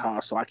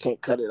alcohol, so I can't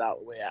cut it all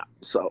the way out.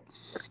 So,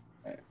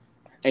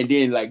 and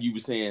then, like you were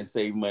saying,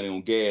 save money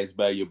on gas,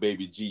 buy your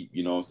baby Jeep.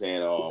 You know what I'm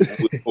saying?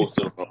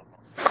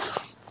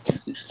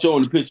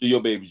 Showing the picture of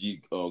your baby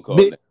Jeep car.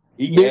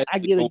 I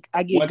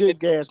get good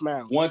gas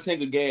mileage. One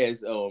tank of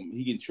gas,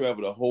 he can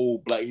travel the whole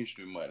Black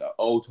History Month,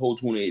 whole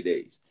 28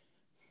 days.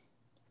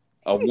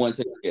 One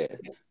tank of gas.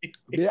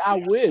 Yeah, I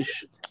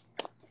wish.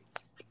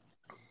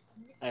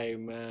 Hey,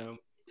 man.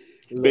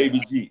 Baby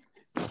Jeep.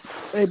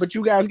 Hey, but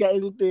you guys got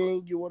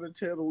anything you want to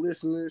tell the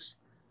listeners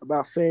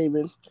about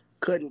saving,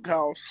 cutting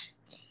costs?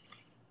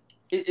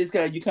 It's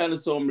kind of, you kind of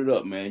summed it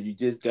up, man. You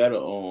just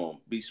gotta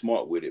be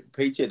smart with it.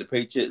 Paycheck to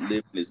paycheck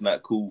living is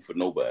not cool for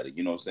nobody.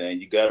 You know what I'm saying?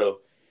 You gotta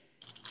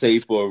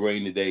save for a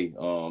rainy day. It's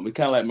kind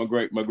of like my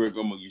great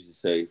grandma used to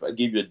say: if I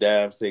give you a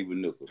dime, save a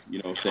nickel.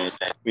 You know what I'm saying?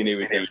 Spend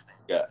everything you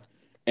got.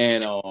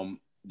 And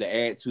to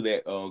add to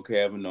that,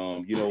 Kevin,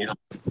 you know,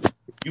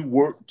 you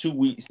work 2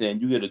 weeks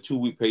and you get a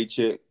 2-week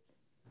paycheck.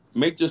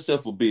 Make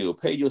yourself a bill.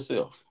 Pay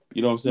yourself.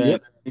 You know what I'm saying?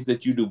 Yep. It's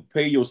that you do.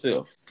 Pay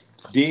yourself.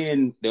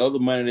 Then the other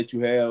money that you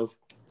have,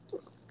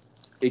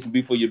 it can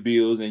be for your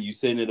bills, and you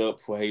setting it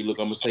up for, hey, look,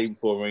 I'm gonna save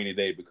for a rainy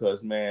day,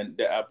 because, man,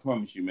 I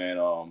promise you, man,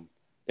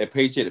 that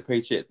paycheck to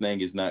paycheck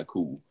thing is not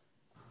cool.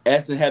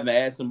 Having to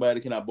ask somebody,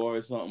 can I borrow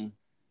something,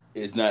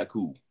 is not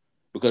cool.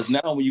 Because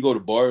now when you go to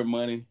borrow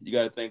money, you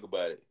got to think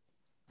about it.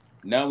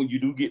 Now when you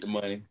do get the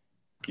money,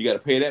 you got to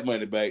pay that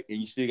money back, and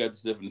you still got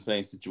yourself in the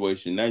same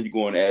situation. Now you're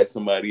going to ask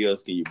somebody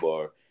else, can you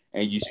borrow,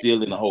 and you're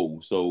still in the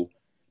hole. So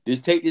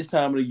Just take this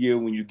time of the year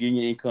when you're getting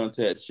your income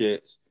tax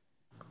checks.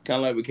 Kind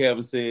of like what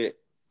Kevin said,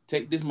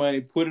 take this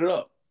money, put it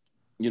up.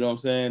 You know what I'm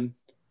saying?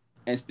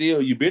 And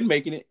still, you've been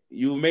making it.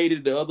 You made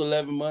it the other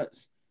 11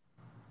 months.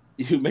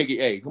 You make it,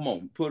 hey, come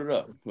on, put it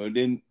up. Well,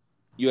 then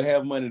you'll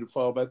have money to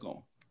fall back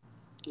on.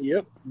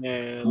 Yep.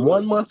 Man,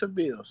 1 month of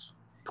bills.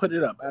 Put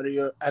it up out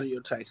of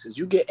your taxes.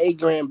 You get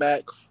 $8,000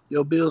 back.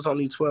 Your bills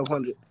only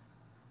 $1,200.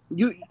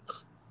 You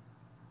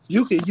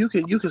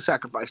can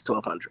sacrifice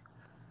 $1,200.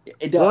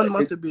 1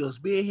 month of bills.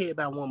 Be ahead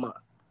by 1 month.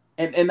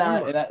 And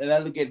I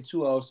look at it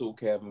too also,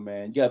 Kevin,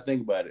 man. You gotta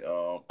think about it.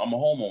 I'm a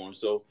homeowner,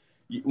 so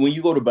when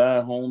you go to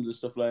buying homes and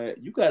stuff like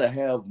that, you gotta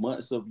have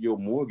months of your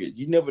mortgage.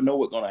 You never know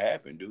what's gonna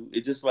happen, dude.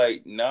 It's just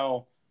like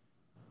now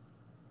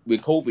when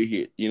COVID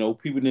hit,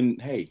 people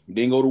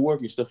didn't go to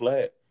work and stuff like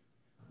that.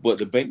 But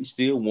the bank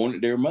still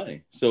wanted their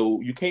money.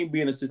 So you can't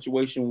be in a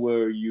situation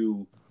where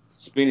you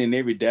spending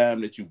every dime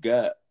that you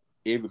got,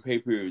 every pay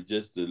period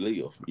just to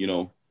live,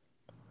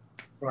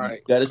 Right.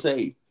 You gotta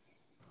save.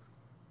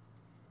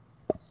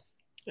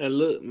 And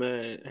look,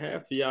 man,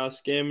 half of y'all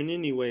scamming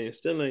anyway and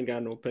still ain't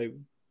got no paper.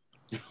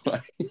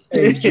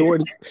 Hey,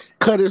 Jordan,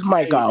 cut his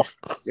mic off.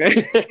 Yeah,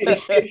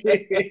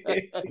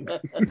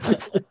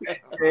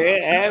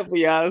 half of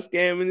y'all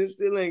scamming and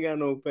still ain't got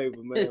no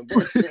paper, man.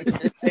 But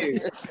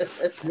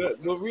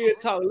real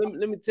talk,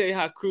 let me tell you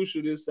how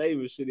crucial this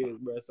saving shit is,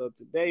 bro. So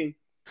today,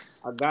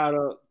 I got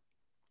up,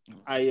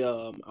 I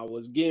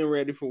was getting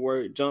ready for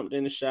work, jumped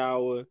in the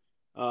shower,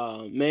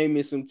 made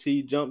me some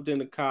tea, jumped in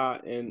the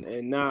car,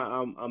 and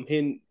now I'm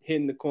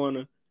hitting the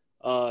corner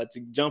to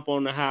jump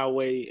on the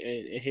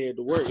highway and head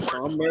to work.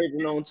 So I'm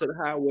merging onto the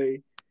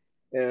highway,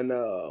 and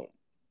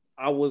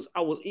I was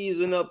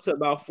easing up to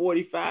about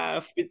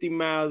 45, 50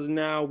 miles an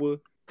hour,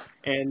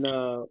 and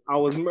I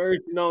was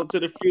merging onto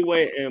the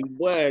freeway, and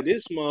boy,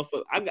 this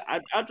motherfucker,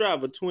 I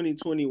drive a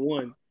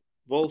 2021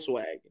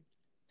 Volkswagen.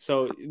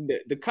 So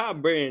the car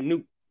brand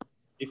new.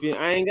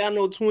 I ain't got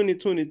no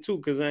 2022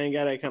 because I ain't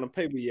got that kind of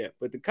paper yet,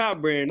 but the car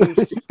brand new.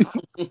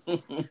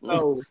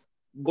 So,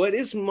 but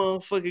this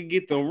motherfucker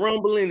get the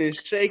rumbling and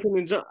shaking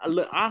and jump.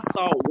 Look, I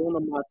thought one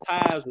of my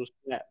tires was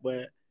flat,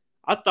 but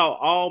I thought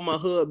all my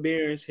hub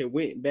bearings had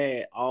went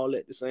bad all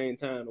at the same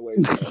time. The way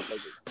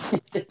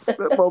that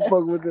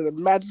motherfucker was in a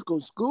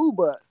magical school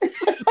bus.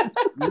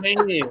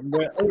 Man,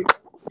 but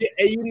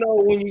hey,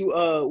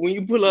 when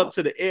you pull up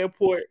to the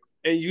airport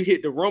and you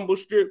hit the rumble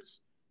strips.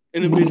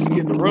 And the bitches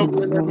get the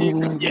rumbling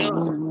and yeah.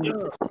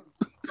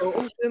 So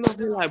I'm sitting up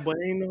here like, but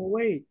ain't no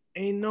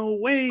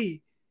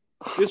way.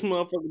 This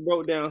motherfucker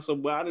broke down. So,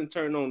 but I didn't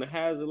turn on the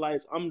hazard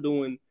lights. I'm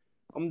doing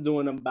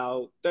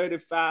about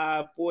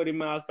 35, 40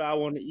 miles per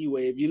hour on the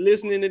E-way. If you're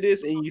listening to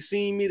this and you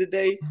seen me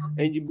today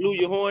and you blew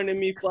your horn at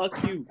me, fuck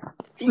you.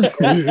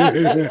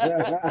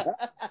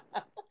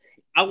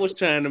 I was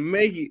trying to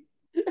make it.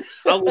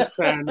 I'm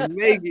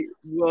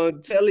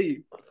telling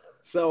you.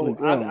 So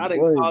I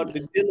didn't call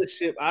the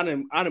dealership. I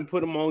didn't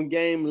put them on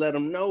game, let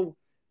them know.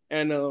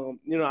 And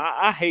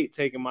I hate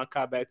taking my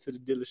car back to the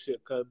dealership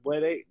because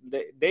boy,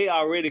 they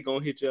already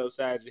gonna hit you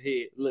upside your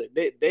head. Look,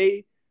 but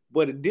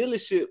the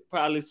dealership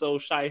probably so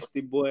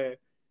shiesty, boy.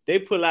 They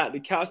pull out the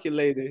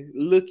calculator,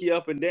 look you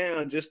up and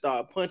down, just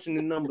start punching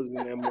the numbers in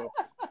that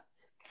motherfucker.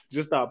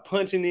 Just start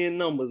punching in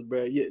numbers,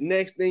 bro.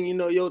 Next thing you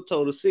know, your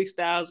total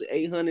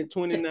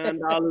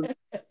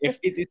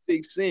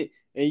 $6,829.56,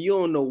 and you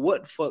don't know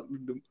what the fuck to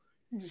do.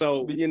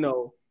 So,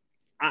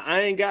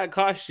 I ain't got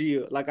car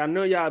shield. Like, I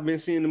know y'all been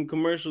seeing them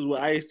commercials with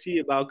Ice-T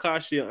about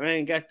car shield. I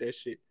ain't got that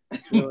shit.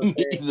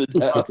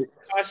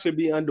 Car should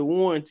be under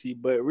warranty,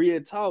 but real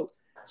talk.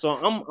 So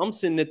I'm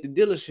sitting at the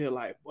dealership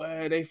like,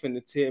 boy, they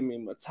finna tell me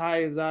my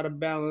tires out of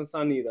balance.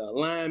 I need an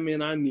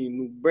alignment. I need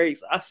new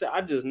brakes. I said, I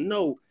just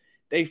know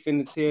they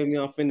finna tell me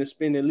I'm finna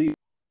spend at least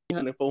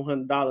 $300,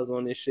 $400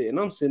 on this shit. And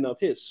I'm sitting up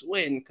here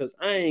sweating because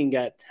I ain't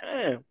got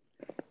time.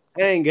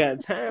 I ain't got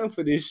time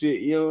for this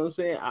shit. You know what I'm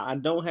saying? I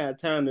don't have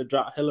time to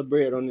drop hella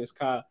bread on this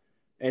car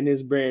and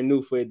it's brand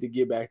new for it to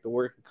get back to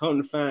work. And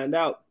come to find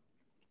out,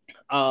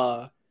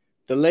 the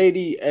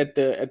lady at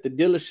the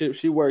dealership,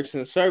 she works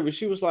in service.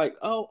 She was like,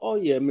 oh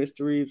yeah,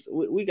 Mr. Reeves,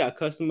 we got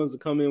customers that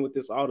come in with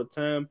this all the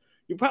time.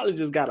 You probably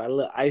just got a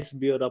little ice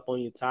build up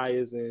on your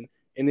tires and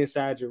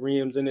inside your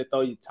rims, and they throw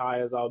your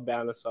tires off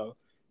balance. So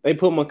they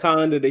put my car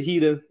under the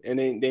heater and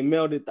they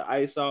melted the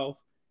ice off.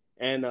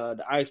 And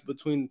the ice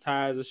between the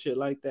tires and shit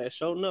like that.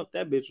 Sure enough,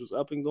 that bitch was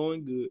up and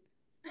going good.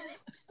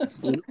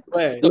 Look,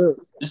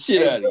 the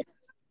shit out of you.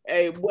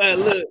 Hey, boy,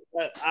 look,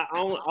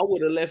 I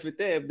would have left it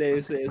there if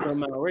they said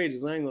something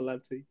outrageous. I ain't gonna lie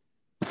to you.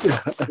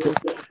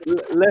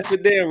 Left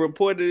it there and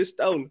reported it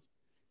stolen.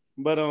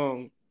 But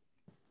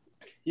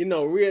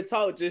real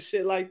talk, just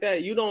shit like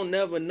that. You don't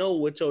never know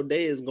what your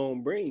day is gonna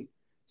bring.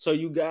 So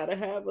you gotta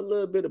have a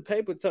little bit of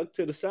paper tucked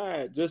to the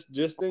side, just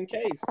in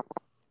case.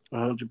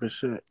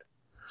 100%.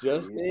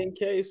 Just in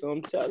case,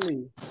 I'm telling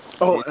you.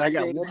 Oh, and I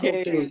got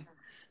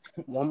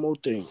one more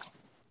thing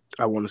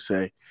I want to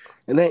say.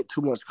 It ain't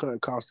too much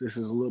current cost. This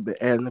is a little bit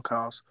adding the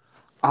cost.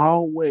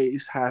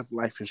 Always have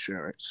life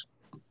insurance.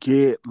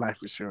 Get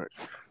life insurance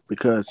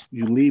because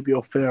you leave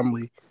your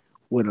family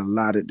with a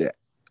lot of that.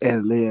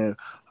 And then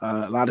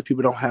a lot of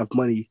people don't have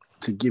money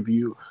to give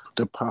you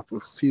the proper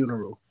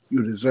funeral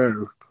you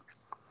deserve.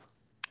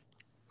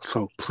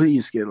 So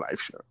please get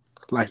life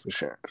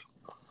insurance.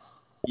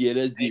 Yeah,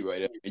 that's deep right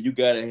there. And you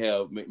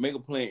gotta make a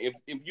plan.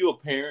 If you're a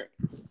parent,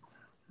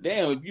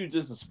 damn, if you're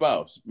just a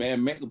spouse,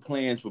 man, make a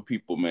plans for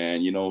people,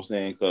 man. You know what I'm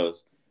saying?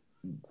 Because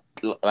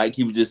like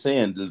he was just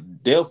saying, the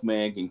death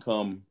man can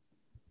come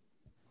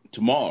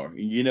tomorrow, and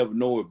you never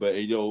know it. But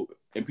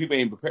and people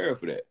ain't prepared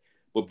for that.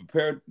 But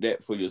prepare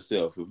that for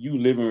yourself. If you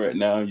living right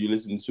now and you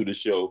listening to the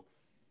show,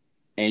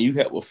 and you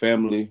have a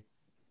family.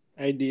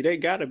 Hey D, they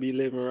gotta be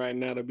living right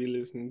now to be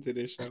listening to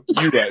this show.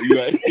 You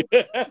right.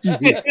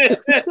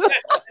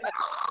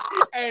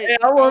 Hey,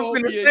 I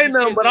wasn't finna say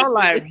nothing, but I'm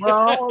like,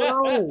 bro, hold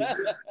on.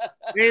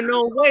 Ain't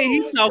no way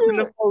he's talking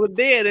to folks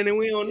dead and then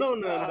we don't know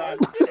nothing about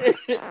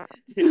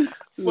it.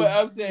 But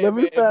I'm saying, let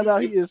me find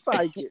out he is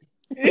psychic.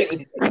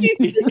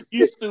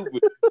 You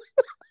stupid.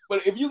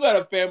 But if you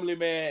got a family,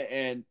 man,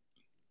 and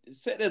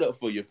set that up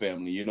for your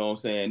family, you know what I'm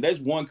saying? That's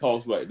one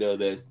cost right there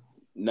that's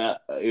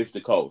not if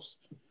the cost.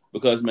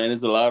 Because, man,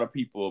 there's a lot of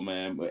people,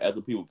 man, after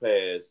people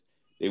pass,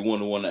 they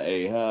want to,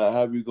 hey,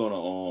 how are you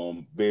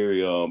gonna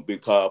bury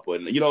Big Papa,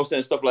 and you know what I'm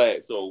saying, stuff like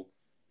that. So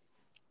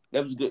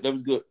that was good. That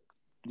was good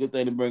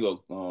thing to bring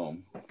up.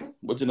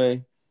 What's your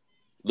name?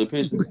 Lil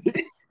Pissy.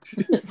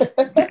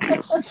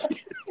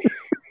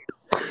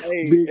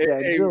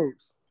 Hey,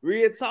 jokes.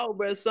 Real talk,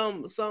 but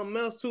something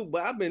else too.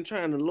 But I've been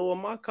trying to lower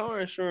my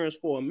car insurance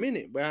for a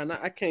minute, but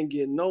I can't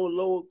get no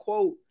lower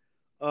quote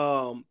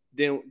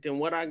than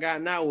what I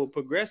got now with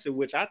Progressive,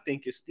 which I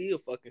think is still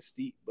fucking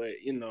steep. But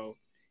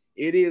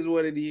it is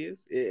what it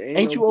is.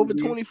 Ain't you over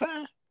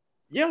 25?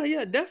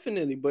 Yeah,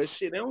 definitely. But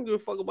shit, they don't give a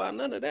fuck about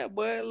none of that,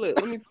 boy. Look,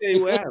 let me tell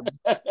you what happened.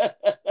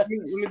 Let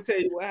me tell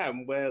you what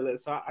happened, boy. Look,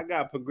 so I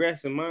got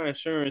Progressive. My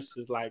insurance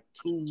is like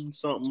 $2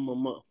 something a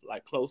month,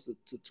 like closer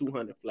to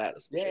 200 flat or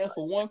something. Yeah,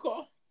 for one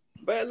car.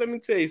 But let me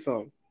tell you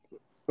something.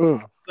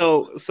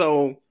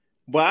 So,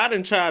 but I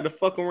done tried to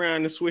fuck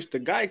around and switch to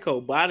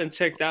Geico, but I done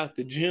checked out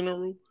the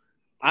General.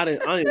 I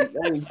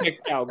didn't check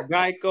out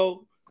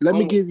Geico. Let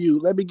me give you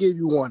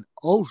one.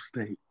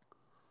 Allstate.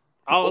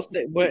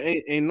 Allstate, but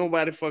ain't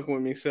nobody fucking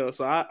with me. So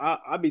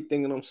I be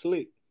thinking I'm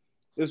slick.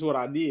 This is what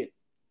I did.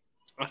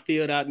 I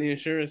filled out the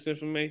insurance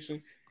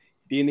information.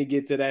 Then it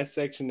get to that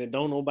section that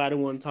don't nobody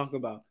want to talk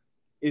about.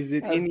 Is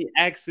it any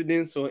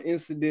accidents or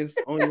incidents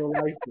on your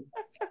license?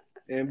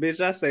 And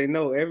bitch, I say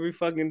no every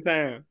fucking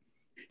time.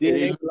 Then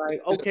they be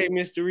like, okay,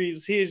 Mr.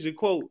 Reeves, here's your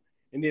quote.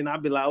 And then I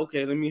be like,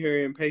 okay, let me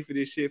hurry and pay for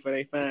this shit before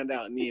they find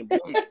out. And then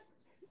boom.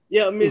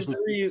 Yeah, Mr.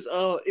 Reeves,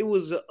 it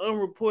was an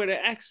unreported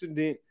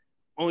accident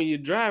on your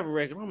driver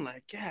record. I'm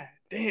like, God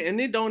damn.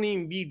 And it don't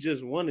even be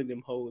just one of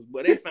them hoes,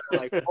 but they found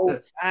like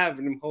 5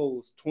 of them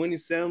hoes.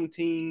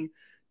 2017,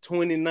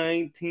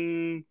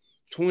 2019,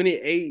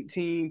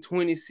 2018,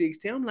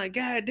 2016. I'm like,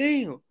 God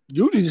damn.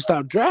 You need to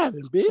stop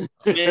driving, bitch.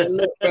 Man,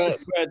 look, bro,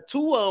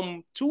 two of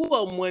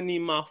them wasn't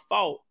even my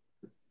fault.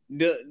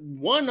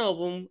 One of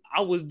them,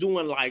 I was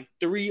doing like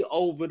 3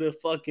 over the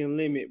fucking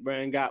limit, bro,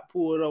 and got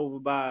pulled over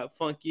by a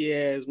funky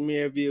ass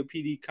Maryville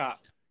PD cop.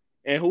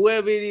 And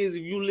whoever it is,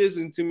 if you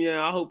listen to me,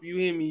 I hope you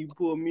hear me. You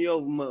pull me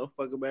over,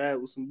 motherfucker, but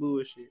that was some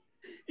bullshit.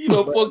 You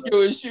don't fuck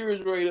your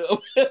insurance rate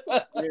up.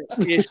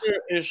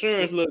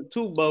 Insurance look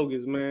too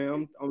bogus,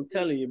 man. I'm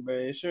telling you, bro.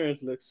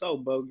 Insurance looks so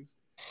bogus.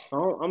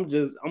 I'm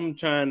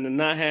trying to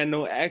not have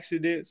no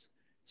accidents.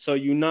 So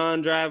you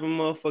non-driving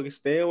motherfuckers,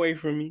 stay away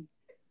from me.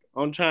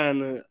 I'm trying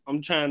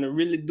to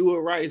really do it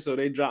right, so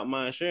they drop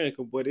my insurance.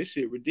 Boy, this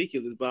shit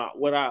ridiculous. But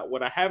what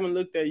I haven't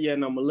looked at yet,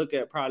 and I'm gonna look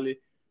at probably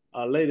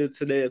later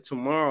today or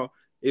tomorrow,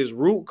 is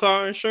Root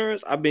car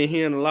insurance. I've been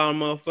hearing a lot of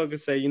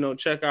motherfuckers say,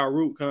 check out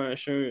Root car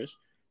insurance.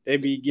 They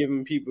be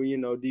giving people,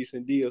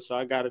 decent deals. So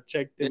I gotta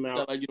check them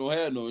out. Like you don't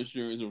have no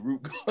insurance in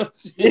Root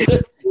cars.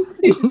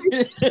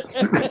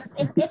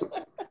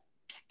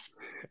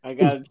 I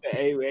gotta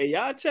hey,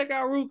 y'all check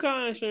out Root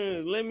car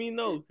insurance. Let me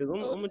know, because I'm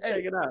gonna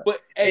check it out.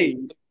 But hey,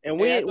 and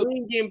we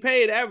ain't getting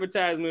paid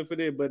advertisement for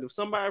this. But if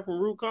somebody from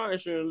Root car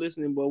insurance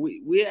listening, boy,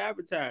 we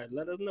advertise.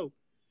 Let us know.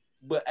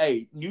 But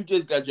hey, you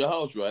just got your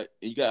house, right?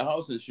 And you got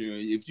house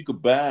insurance. If you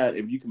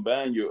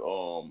combine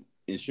your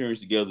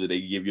insurance together,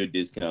 they give you a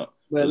discount.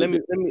 But let me.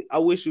 I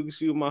wish you could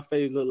see what my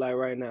face look like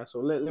right now. So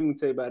let me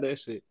tell you about that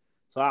shit.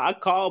 So I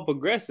called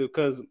Progressive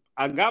because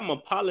I got my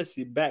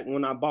policy back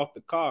when I bought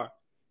the car.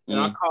 And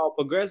I called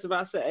Progressive.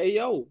 I said, hey,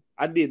 yo,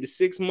 I did the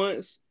 6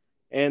 months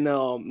and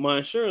my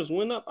insurance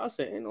went up. I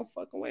said, ain't no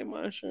fucking way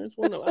my insurance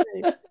went up.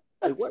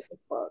 Like, what the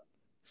fuck?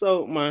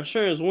 So my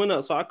insurance went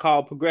up. So I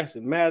called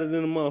Progressive, madder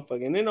than a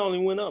motherfucker. And it only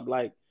went up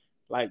like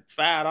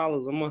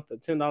 $5 a month or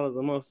 $10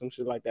 a month, some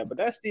shit like that. But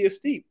that's still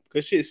steep,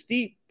 because shit,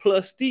 steep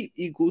plus steep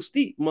equals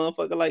steep,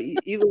 motherfucker. Like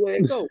either way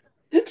it go,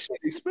 shit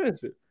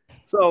expensive.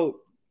 So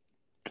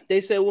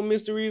they said, well,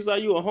 Mr. Reeves, are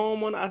you a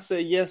homeowner? I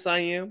said, yes, I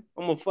am.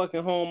 I'm a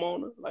fucking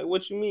homeowner. Like,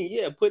 what you mean?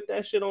 Yeah, put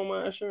that shit on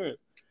my insurance.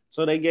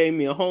 So they gave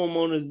me a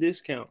homeowner's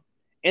discount.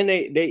 And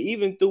they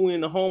even threw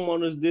in the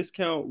homeowner's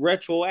discount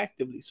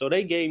retroactively. So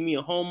they gave me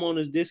a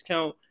homeowner's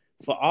discount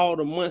for all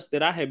the months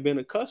that I had been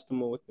a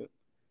customer with him.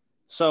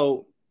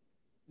 So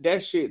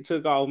that shit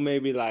took off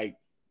maybe like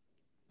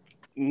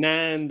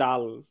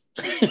 $9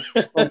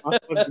 on my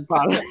fucking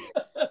policy.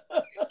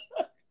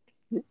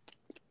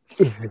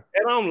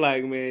 And I'm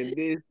like, man,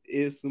 this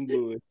is some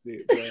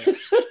bullshit, bro.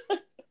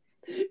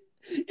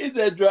 It's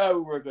that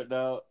driving record,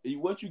 dog.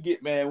 Once you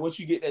get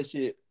that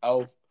shit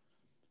off,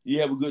 you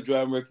have a good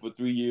driving record for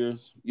 3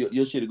 years,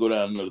 your shit will go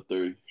down another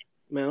 30.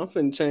 Man, I'm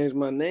finna change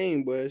my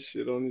name, but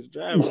shit on this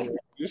driving record.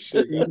 This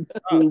shit got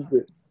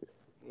stupid.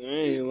 I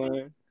ain't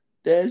lying.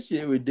 That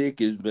shit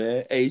ridiculous,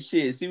 man. Hey,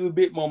 shit, see what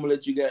Big Mama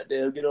let you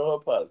goddamn get on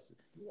her policy.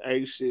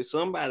 Hey, shit,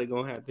 somebody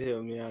gonna have to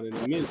help me out in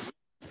a minute.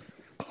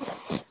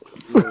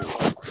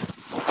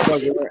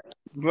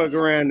 Fuck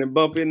around and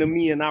bump into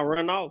me and I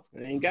run off.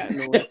 I ain't got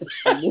no one.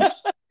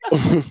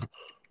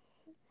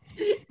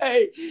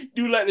 Hey,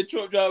 do like the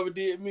truck driver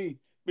did me.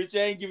 Bitch, I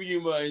ain't giving you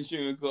my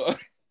insurance card.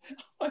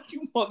 Like,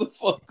 you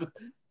motherfucker.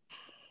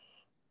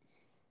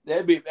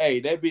 That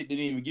bitch didn't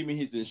even give me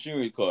his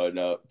insurance card.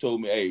 Now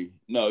told me, hey,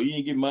 no, you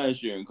didn't give me my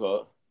insurance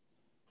card.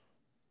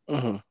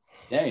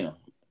 Damn.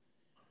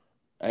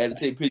 I had to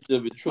take pictures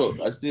of his truck.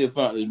 I still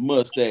found his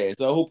mustache.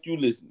 I hope you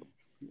listening.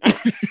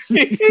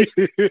 Hey,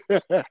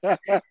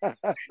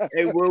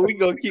 well, we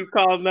gonna keep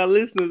calling our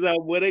listeners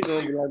out, boy. They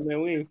gonna be like,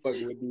 man, we ain't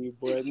fucking with you,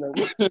 boy. No.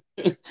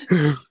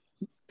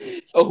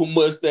 Oh,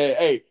 mustache.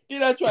 Hey,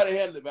 did I try to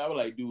handle it? I was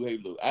like, dude, hey,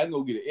 look, I can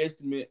go get an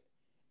estimate,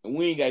 and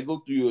we ain't gotta go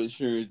through your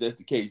insurance. That's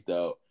the case,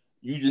 dog.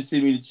 You just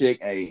send me the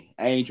check. Hey,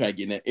 I ain't trying to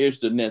get that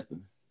extra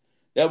nothing.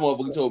 That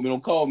motherfucker told me,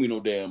 don't call me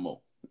no damn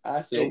more.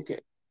 I said,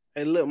 okay.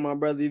 Hey, look, my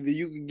brother, either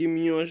you can give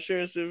me your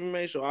insurance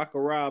information or I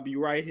can rob you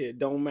right here.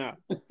 Don't matter.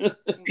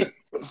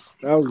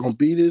 I was gonna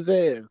beat his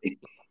ass.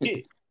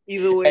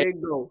 Either way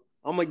it go,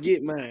 I'm gonna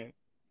get mine.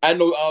 I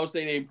know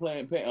Allstate ain't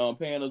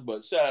paying us,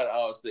 but shout out to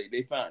Allstate.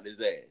 They found his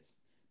ass.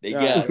 They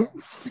got it.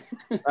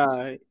 All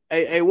right.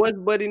 Hey, what's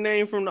buddy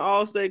name from the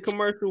Allstate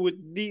commercial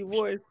with deep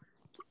voice?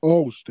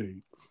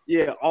 Allstate.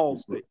 Yeah,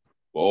 Allstate.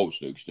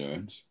 Allstate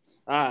stands.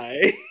 All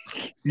right.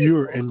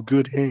 You're in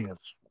good hands.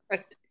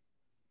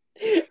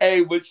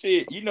 Hey, but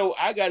shit,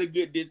 I got a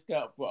good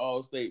discount for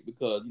Allstate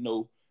because,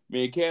 me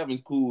and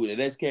Kevin's cool, and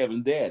that's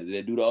Kevin's daddy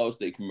that do the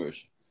Allstate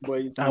commercial.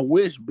 Boy, I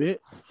wish, bitch.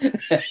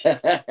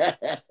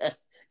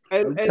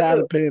 I'm tired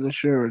of paying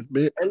insurance,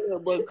 bitch.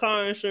 But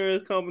car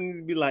insurance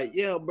companies be like,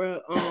 yeah, bro,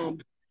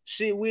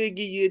 shit, we'll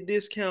give you a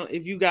discount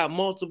if you got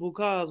multiple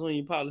cars on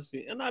your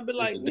policy. And I'd be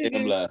like,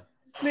 nigga,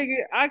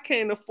 I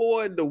can't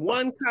afford the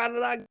one car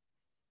that I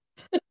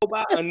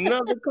buy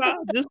another car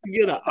just to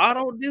get an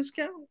auto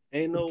discount.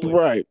 Ain't no way.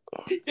 Right.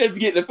 Just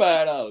get the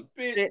 $5.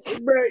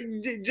 Bitch. Bro,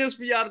 just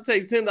for y'all to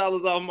take $10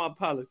 off my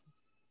policy.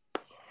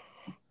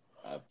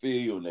 I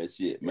feel you on that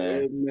shit,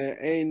 man. Yeah, man,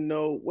 ain't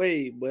no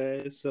way,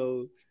 but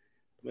so,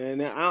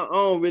 man, I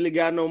don't really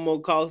got no more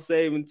cost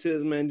saving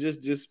tips, man.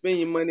 Just spend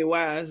your money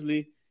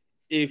wisely.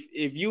 If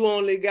you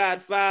only got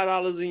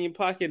 $5 in your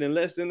pocket and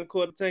less than a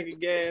quarter tank of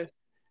gas,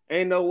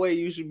 ain't no way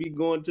you should be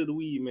going to the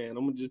weed, man.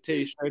 I'm gonna just tell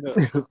you straight up.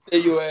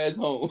 Take your ass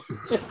home.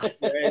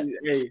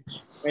 hey,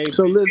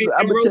 so listen,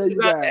 I'm gonna tell you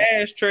guys, the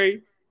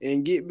ashtray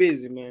and get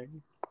busy,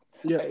 man.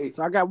 Yeah.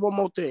 So I got one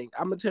more thing.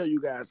 I'm gonna tell you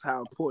guys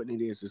how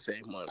important it is to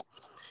save money.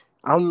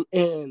 I'm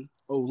in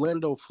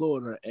Orlando,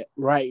 Florida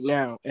right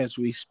now as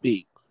we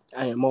speak.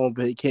 I am on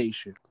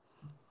vacation.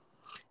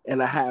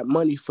 And I had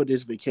money for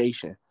this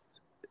vacation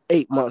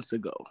 8 months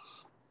ago.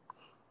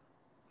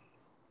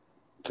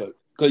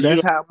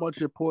 That's how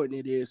much important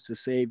it is to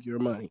save your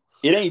money.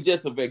 It ain't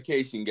just a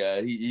vacation,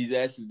 guy. He's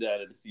actually down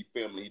there to see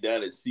family. He's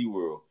down at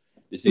SeaWorld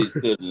to see his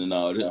cousin and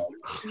all that.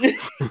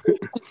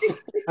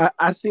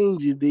 I seen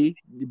you, D.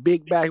 The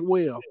big back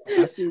whale.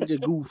 I seen your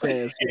goof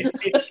ass.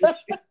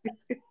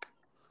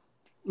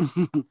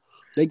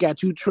 They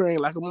got you trained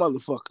like a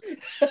motherfucker.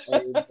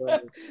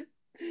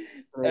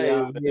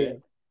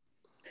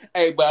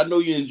 Hey, but I know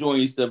you're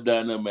enjoying yourself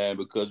down there, man,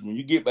 because when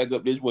you get back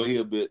up this way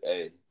here, but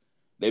hey,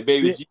 that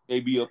baby G may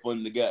be up on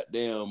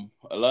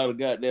a lot of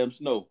goddamn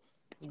snow.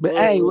 But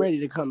I ain't ready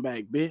to come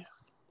back, bitch.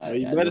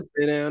 You better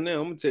stay down there.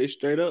 I'm gonna tell you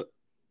straight up.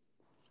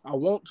 I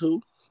want to,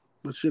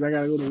 but shit, I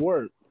gotta go to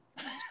work.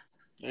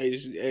 Hey,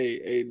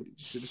 you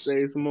should have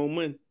saved some more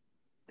money.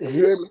 You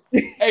hear me?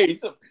 Hey,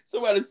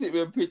 somebody sent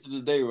me a picture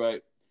today,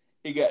 right?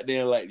 He got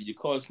there like your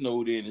car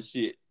snowed in and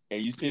shit,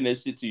 and you send that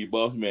shit to your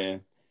boss man,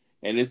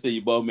 and they say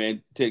your boss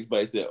man text back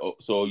and said, "Oh,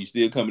 so you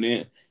still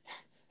coming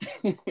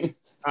in?"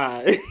 All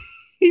right.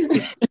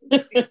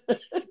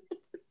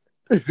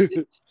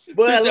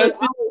 But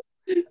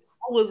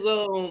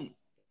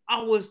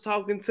I was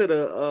talking to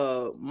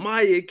the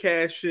Maya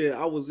cashier.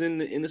 I was in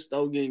the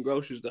store getting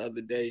groceries the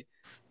other day,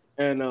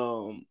 and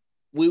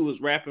we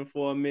was rapping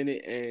for a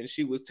minute, and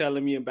she was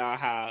telling me about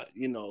how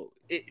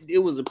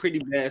it was a pretty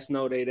bad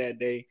snow day that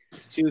day.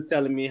 She was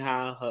telling me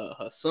how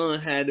her son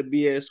had to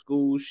be at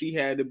school, she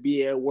had to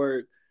be at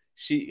work.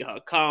 Her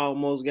car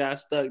almost got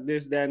stuck,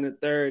 this, that, and the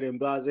third, and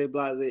blase.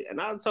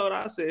 And I told her,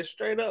 I said,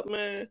 straight up,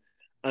 man,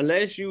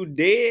 unless you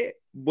dead,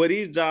 but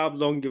these jobs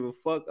don't give a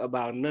fuck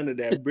about none of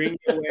that. Bring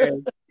your ass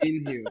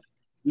in here.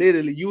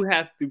 Literally, you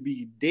have to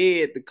be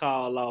dead to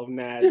call off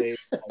nowadays.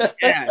 Like,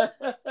 God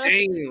damn.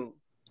 You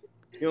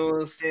know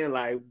what I'm saying?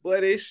 Like,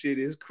 but this shit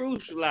is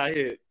crucial out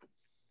here.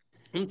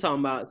 I'm talking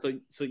about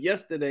so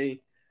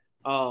yesterday,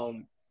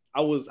 I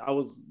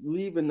was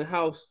leaving the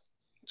house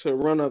to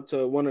run up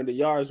to one of the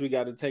yards we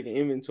got to take an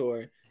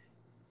inventory.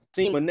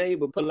 Seen my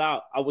neighbor pull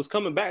out. I was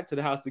coming back to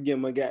the house to get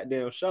my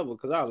goddamn shovel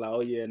because I was like, oh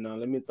yeah, no,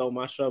 let me throw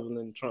my shovel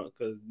in the trunk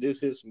because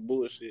this is some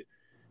bullshit.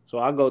 So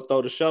I go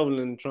throw the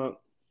shovel in the trunk.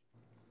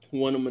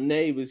 One of my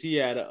neighbors, he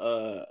had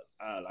a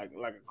like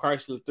a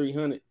Chrysler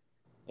 300,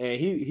 and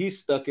he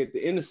stuck at the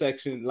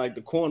intersection, like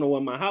the corner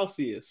where my house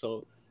is.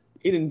 So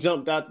he done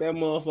jumped out that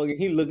motherfucker.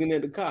 He looking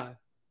at the car,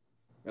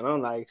 and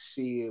I'm like,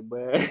 shit,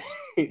 but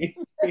it's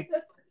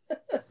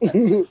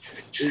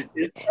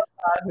tough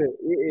out here.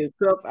 It is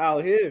tough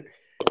out here.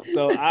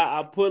 So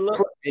I pull up,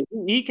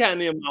 and he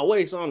kind of in my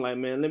way. So I'm like,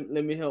 man,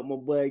 let me help my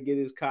boy get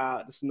his car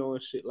out the snow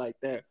and shit like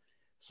that.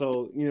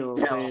 So, you know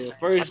what I'm saying?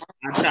 First,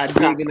 I tried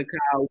digging the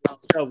car with a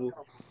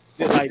shovel,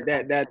 shit like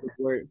that. That didn't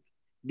work.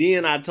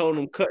 Then I told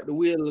him cut the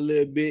wheel a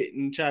little bit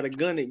and try to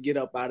gun it, get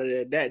up out of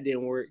there. That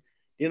didn't work.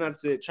 Then I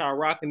said try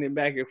rocking it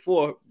back and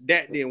forth.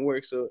 That didn't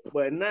work. So,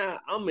 but now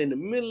I'm in the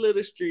middle of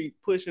the street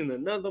pushing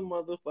another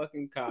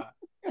motherfucking car.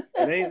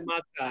 It ain't my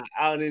car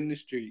out in the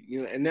street,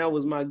 you know, and that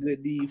was my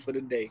good deed for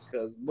the day.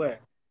 Cause what?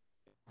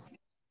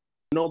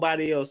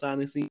 Nobody else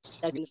honestly.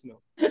 I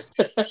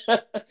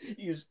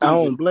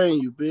don't blame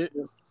you, bitch.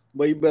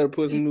 But you better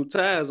put some new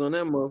tires on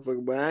that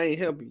motherfucker. But I ain't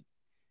helping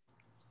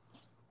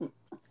you.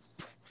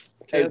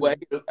 Hey, boy,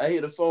 I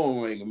hear the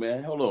phone ringing,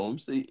 man. Hold on, let me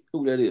see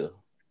who that is.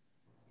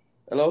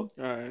 Hello?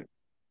 All right.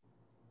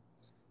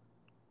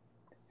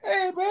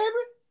 Hey,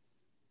 baby.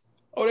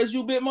 Oh, that's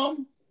you, Big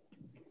Mama?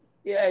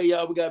 Yeah, hey,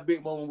 y'all, we got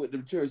Big Mama with the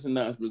church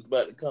announcements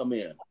about to come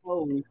in.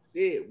 Oh,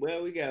 shit.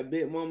 Well, we got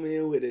Big Mama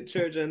in with the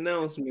church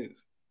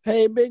announcements.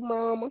 Hey, Big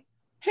Mama.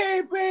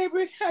 Hey,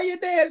 baby. How your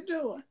daddy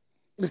doing?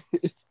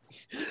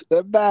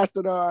 That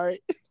bastard, all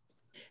right.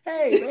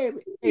 Hey,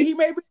 baby. Hey, he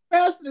may be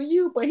faster than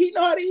you, but he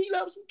know how to heat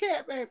up some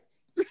cat, baby.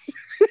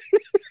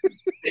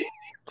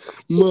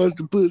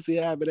 Mustard pussy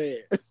having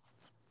that.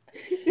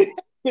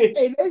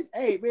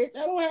 Hey, bitch,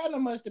 I don't have no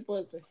mustard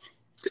pussy.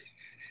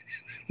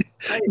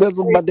 That's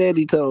what my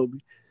daddy told me.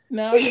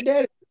 No, your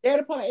daddy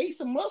probably ate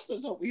some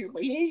mustards over here,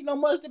 but he ain't no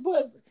mustard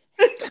pussy.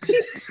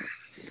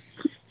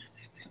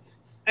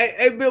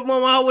 Hey, Big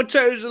Mama, how was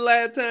church the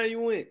last time you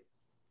went?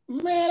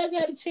 Man, I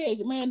gotta tell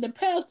you, man, the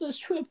pastor's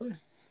tripping.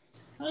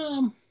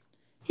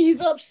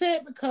 He's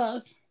upset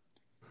because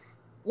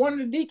one of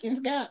the deacons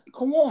got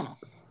corona,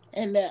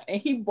 and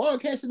he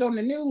broadcasted on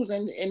the news,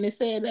 and they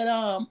said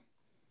that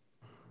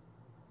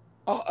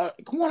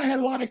corona had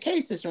a lot of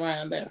cases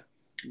around there.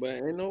 But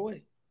ain't no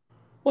way.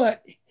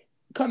 But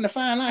come to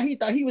find out, he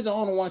thought he was the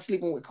only one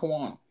sleeping with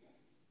corona.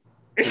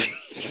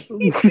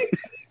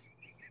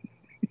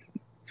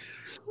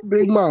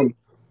 Big Mama.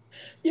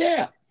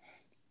 Yeah.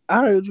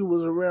 I heard you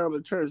was around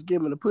the church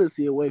giving the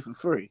pussy away for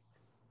free.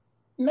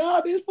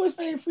 No, this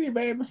pussy ain't free,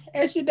 baby.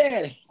 That's your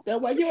daddy. That's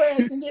why your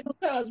ass can get no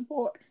child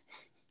support.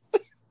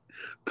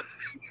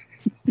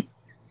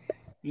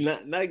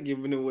 Not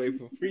giving it away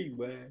for free,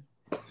 man.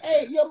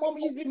 Hey, your mama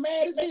used to be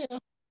mad as hell.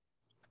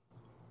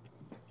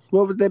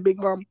 What was that, Big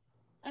Mama?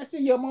 I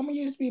said your mama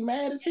used to be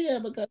mad as hell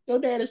because your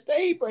daddy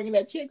stayed bringing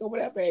that chick over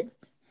there, baby.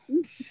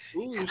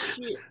 Ooh,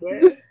 shit,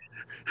 man.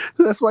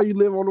 That's why you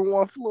live on the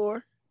one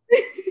floor.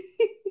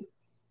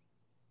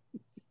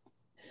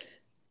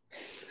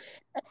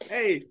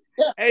 Hey,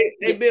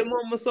 Big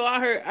Mama. So I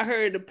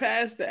heard the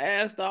pastor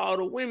asked all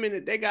the women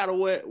that they gotta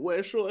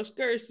wear short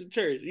skirts to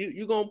church.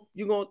 You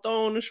gonna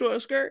throw on the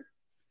short skirt?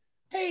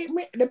 Hey,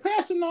 man, the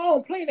pastor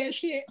don't play that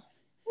shit.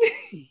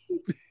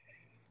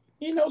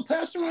 You know,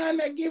 pastor around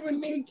there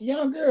giving the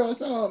young girls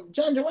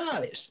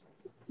gingivitis.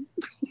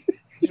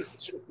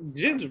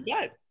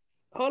 Gingivitis.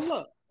 Hold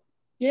up.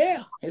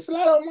 Yeah, it's a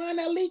lot of them around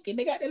there leaking.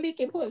 They got the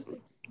leaking pussy.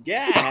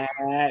 God.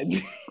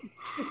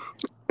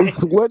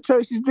 What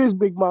church is this,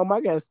 Big Mama?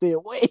 I gotta stay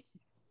away.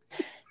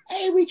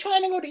 Hey, we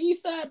trying to go to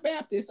Eastside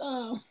Baptist.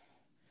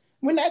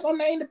 We're not gonna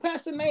name the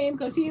pastor name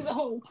because he's a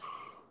hoe.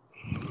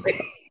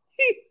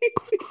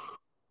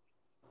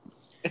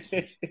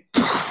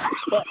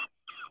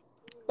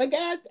 but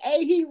guys,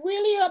 hey, he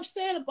really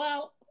upset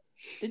about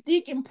the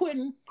deacon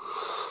putting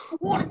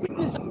Corona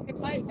business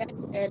like that.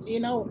 And you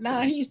know,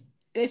 now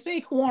they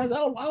say Corona's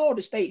all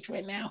the states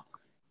right now.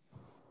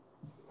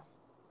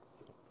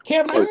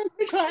 Kevin, I heard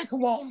you tried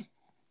Corona.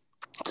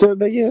 So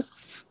yeah.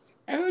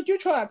 I heard you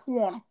tried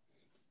Corona.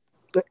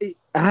 Did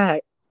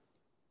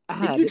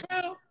you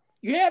try?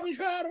 You haven't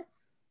tried her?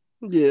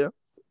 Yeah.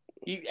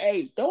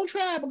 Hey, don't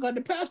try it because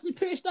the pastor's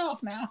pissed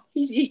off now.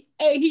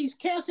 He's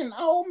canceling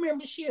all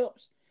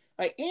memberships.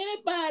 Like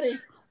anybody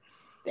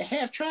that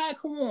have tried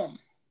Corona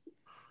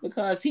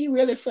because he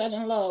really fell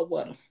in love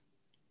with her.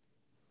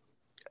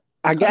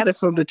 I got it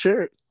from the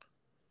church.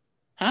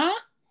 Huh?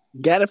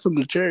 Got it from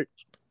the church.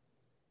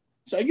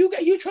 So you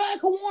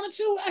tried Corona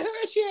too? I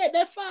heard she had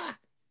that fire.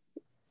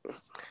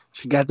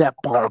 She got that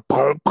pom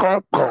pom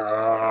pom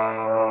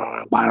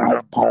pom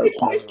pom pom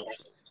pom.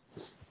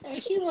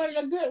 And she wanted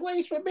a good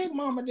waist for Big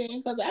Mama then,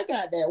 because I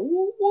got that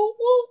whoop whoop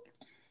whoop.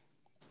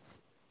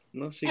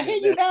 No, she I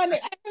heard you down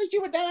there. I heard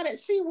you were down at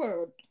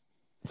SeaWorld.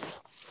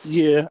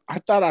 Yeah, I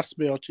thought I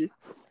smelled you.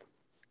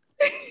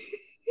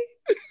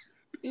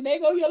 Did they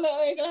go your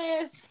little egg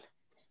glass?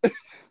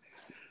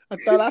 I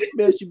thought I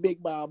smelled you,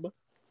 Big Mama.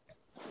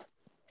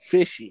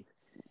 Fishy.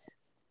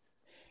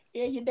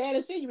 Yeah, your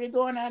daddy said you been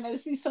going down there to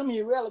see some of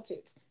your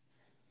relatives.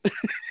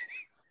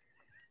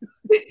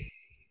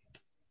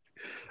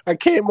 I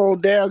came on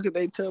down because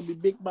they told me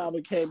Big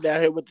Mama came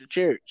down here with the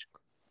church.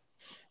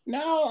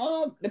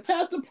 No, the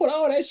pastor put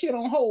all that shit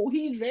on hold.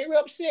 He's very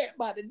upset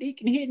about the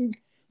deacon hitting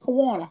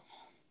Kawana.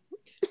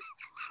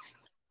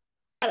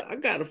 I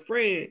got a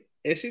friend,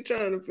 and she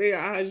trying to figure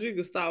out how she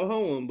can stop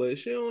hoeing, but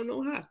she don't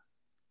know how.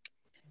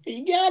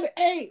 You got it.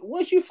 Hey,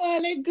 once you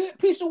find that good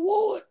piece of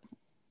wood,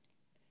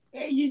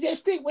 hey, you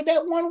just stick with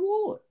that one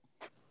wood.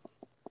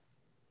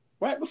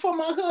 Right before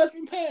my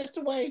husband passed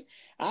away,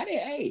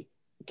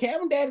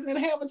 Kevin Daddy didn't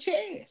have a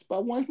chance.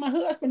 But once my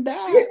husband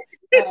died,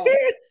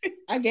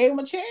 I gave him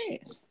a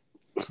chance.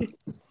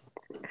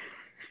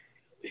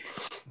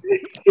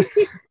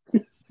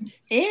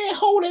 Any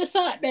hoe that's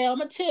out there, I'm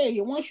going to tell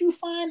you, once you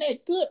find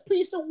that good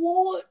piece of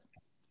wood,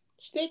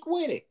 stick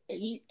with it.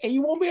 And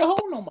you won't be a hoe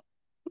no more.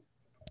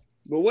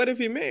 But what if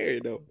he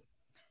married, though?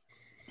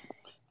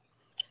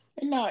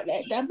 No,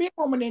 that big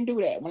woman didn't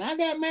do that. When I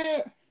got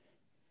married,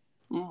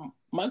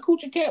 my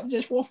coochie cat was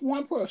just for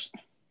one person.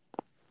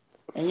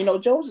 And,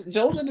 Joseph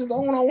is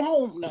going on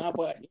home now,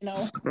 but,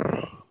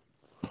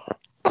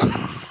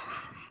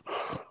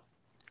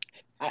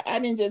 I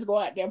didn't just go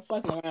out there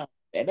fucking around.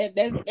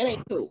 That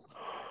ain't cool.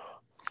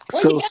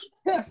 What you got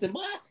cussing,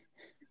 boy?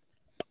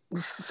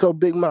 So,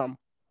 Big Mama.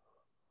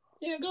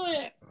 Yeah, go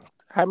ahead.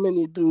 How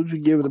many dudes you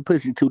giving a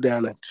pussy to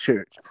down at the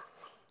church?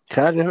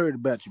 Cause I didn't heard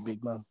about you,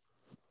 Big Mama.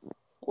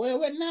 Well,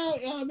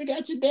 now we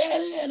got your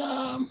daddy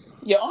and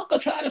your uncle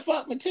tried to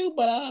fuck me too,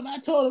 but I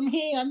told him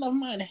he ain't got enough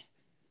money.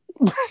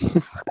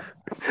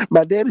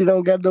 My daddy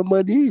don't got no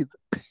money either.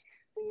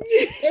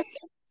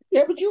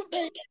 Yeah, but you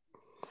think.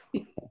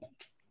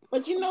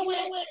 But you know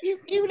what?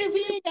 Even if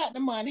he ain't got the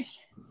money,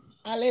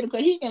 I let him,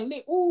 because he can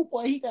lick. Ooh,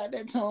 boy, he got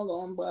that tongue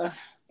on, boy.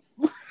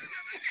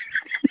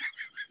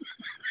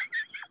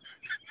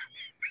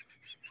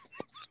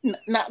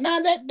 Now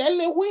that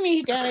little weenie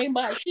he got ain't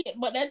about shit,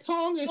 but that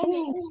tongue is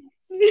woo.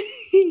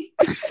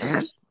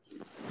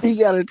 He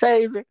got a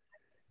taser.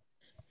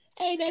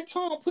 Hey, that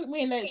tongue put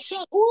me in that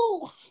shock.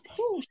 Ooh,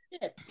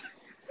 shit.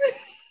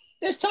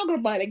 Just talking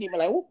about it, get me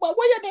like, where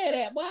your dad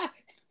at, boy?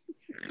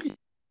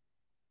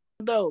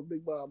 No,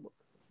 Big Mama.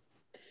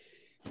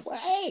 Well,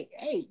 hey,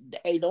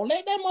 don't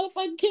let that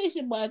motherfucker kiss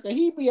you, boy, because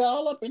he be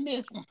all up in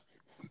this one.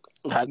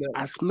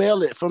 I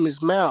smell it from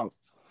his mouth.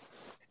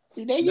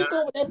 See, there you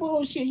go with that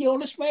bullshit. You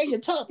only smell your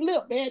top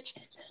lip, bitch.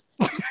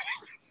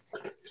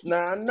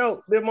 I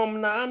know, Big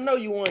Mama. I know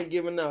you weren't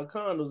giving out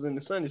condoms in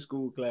the Sunday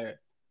school class.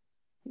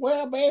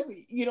 Well,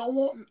 baby, you don't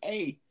want.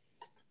 Hey,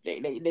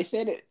 they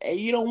said it. Hey,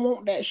 you don't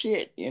want that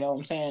shit. You know what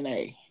I'm saying?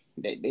 Hey,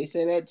 they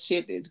said that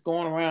shit is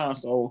going around.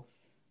 So,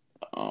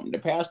 the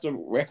pastor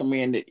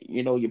recommended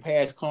you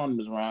pass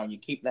condoms around. You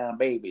keep down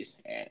babies.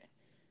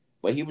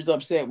 But he was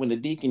upset when the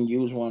deacon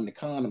used one of the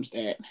condoms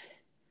that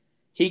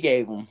he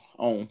gave him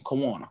on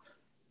Kawana.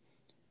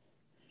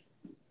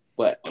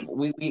 But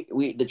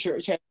we the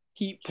church has to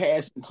keep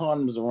passing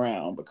condoms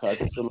around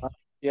because it's a lot of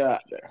shit out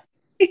there.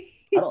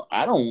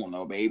 I don't want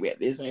no baby at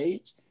this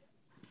age.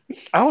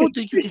 I don't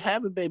think you can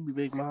have a baby,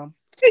 Big Mom.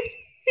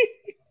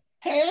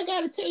 Hey, I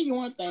gotta tell you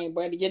one thing,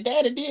 buddy. Your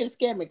daddy did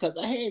scare me because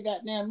I had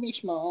goddamn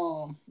mixed my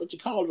what you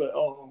call it,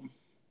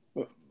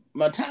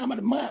 my time of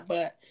the month,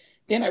 but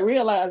then I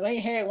realized I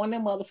ain't had one of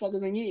them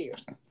motherfuckers in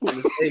years.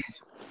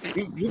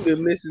 You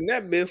been missing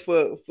that bit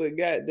for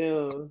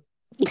goddamn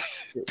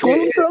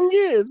 20-some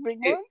years,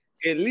 Big Mom.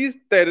 At least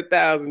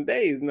 30,000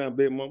 days now,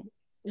 Big Mama.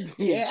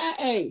 Yeah,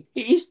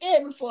 he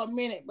scared me for a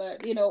minute,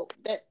 but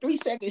that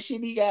 3-second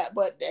shit he got,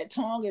 but that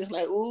tongue is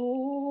like,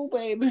 ooh,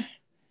 baby.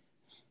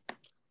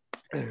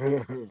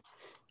 Hey,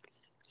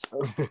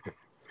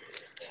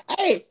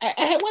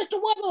 what's the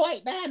weather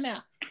like down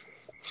now?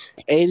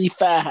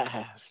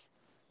 85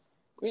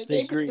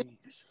 degrees.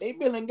 They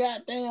building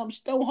goddamn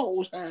stone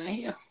holes down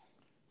here.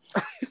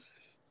 I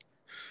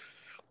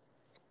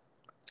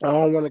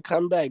don't want to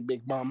come back,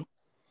 Big Mama.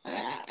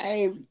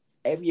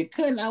 If you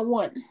couldn't, I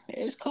wouldn't.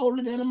 It's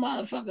colder than a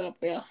motherfucker up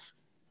there.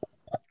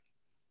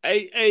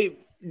 Hey,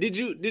 did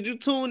you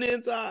tune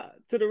in to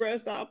the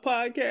rest of our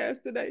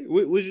podcast today?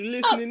 Was you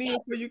listening in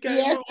before you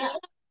came on?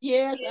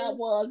 Yes, I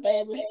was,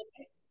 baby.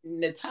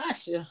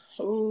 Natasha,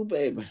 oh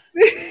baby.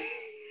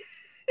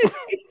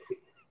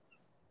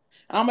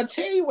 I'm gonna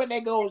tell you what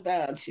that goes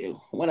down to.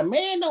 When a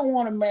man don't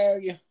want to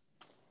marry you,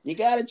 you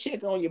gotta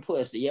check on your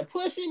pussy. Your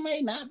pussy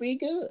may not be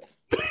good.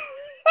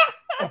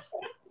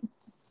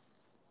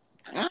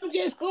 I'm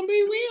just gonna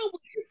be real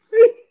with you.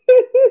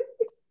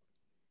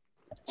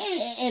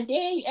 And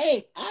then,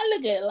 hey, I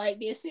look at it like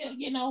this here,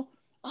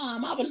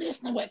 I was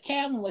listening to what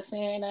Calvin was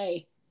saying.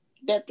 Hey,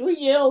 that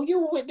 3-year-old, you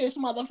were with this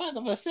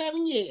motherfucker for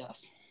 7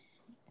 years,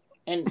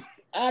 and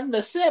out of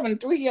the 7,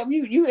 3 of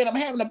you end up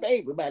having a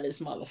baby by this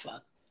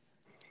motherfucker.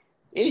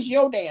 It's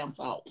your damn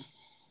fault.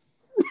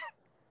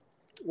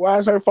 Why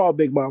is her fault,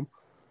 Big Mom?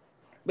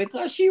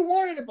 Because she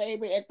wanted a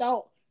baby and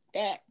thought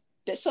that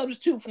the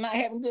substitute for not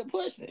having good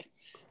pussy.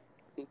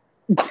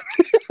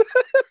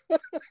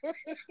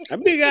 I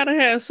be gotta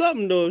have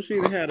something though. If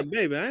she'd have had a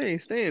baby, I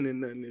ain't staying in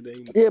nothing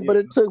today. Yeah, but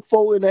it took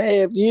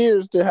 4.5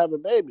 years to have a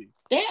baby.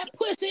 That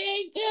pussy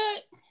ain't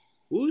good.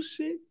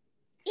 Bullshit.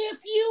 If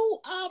you,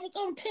 I'm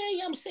gonna tell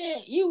you, I'm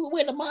saying you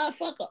with a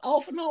motherfucker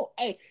off and on.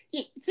 Hey,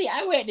 see,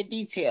 I read the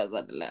details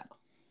of the letter.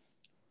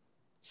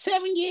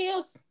 7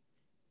 years.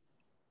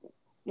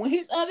 When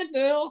his other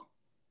girl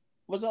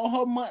was on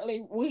her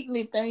monthly,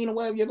 weekly thing, or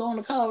whatever you're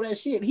gonna call that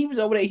shit, he was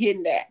over there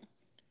hitting that.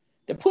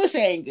 The pussy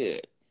ain't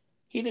good.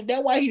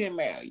 That's why he didn't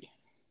marry you.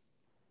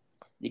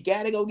 You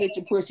gotta go get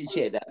your pussy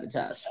checked out,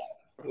 Natasha.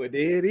 Well,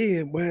 there it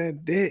is, boy.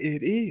 There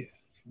it is.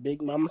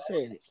 Big Mama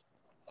said it.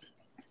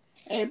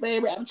 Hey,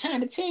 baby, I'm trying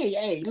to tell you.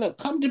 Hey, look,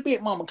 come to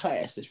Big Mama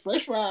classes.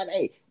 Fresh ride.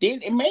 Hey,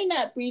 it may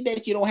not be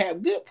that you don't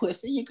have good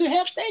pussy. You could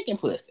have stinking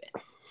pussy.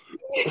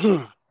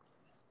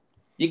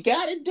 You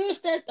gotta dish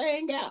that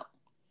thing out.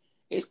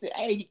 It's the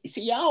hey.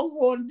 See, y'all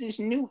wanted this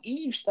new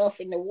Eve stuff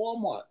in the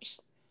Walmarts.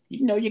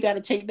 You know, you got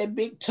to take that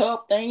big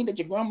tub thing that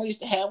your grandma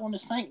used to have on the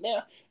sink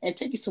there and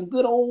take some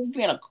good old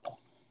vinegar.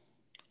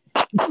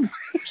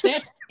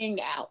 That thing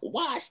out.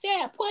 Wash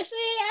that pussy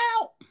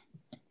out.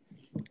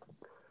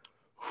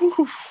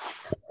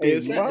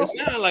 It sounds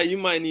like you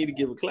might need to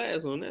give a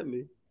class on that,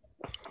 man.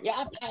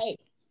 Yeah,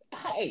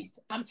 hey,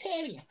 I'm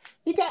telling you,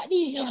 you got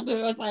these young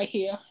girls right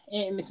here,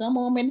 and some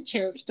of them in the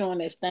church doing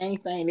that thing.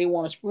 They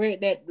want to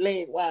spread that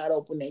leg wide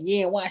open, and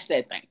you ain't wash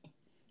that thing.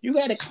 You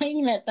got to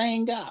clean that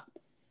thing up.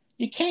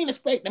 You can't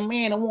expect a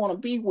man to want to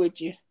be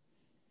with you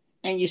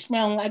and you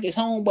smelling like his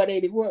homebody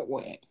that he work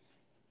with.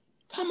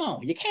 Come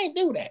on, you can't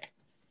do that.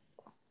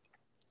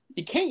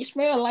 You can't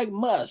smell like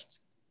must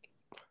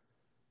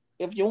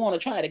if you want to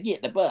try to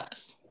get the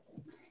bus.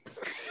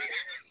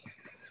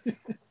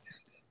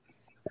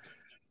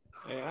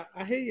 Hey,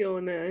 I hear you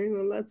on that. I ain't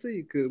gonna lie to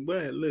you, cuz,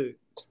 but look,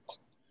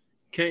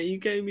 you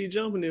can't be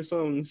jumping in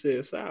something that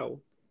says sour.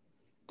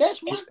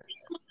 That's one thing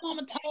my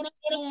mama told us.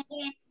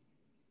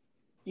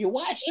 You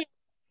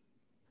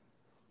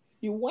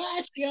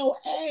wash your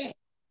ass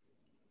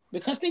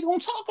because they're going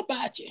to talk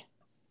about you.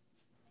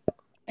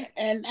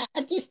 And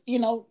I just,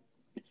 the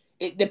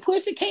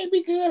pussy can't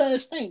be good or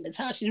stink.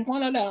 Natasha's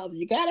one of those.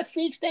 You got to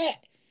fix that.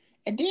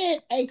 And then,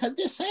 hey, because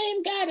this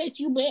same guy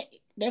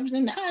that was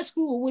in high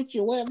school with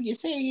you, whatever you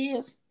say he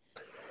is,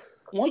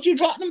 once you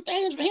drop them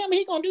things for him,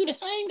 he going to do the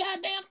same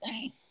goddamn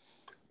thing.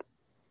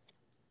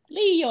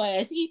 Leave your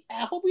ass.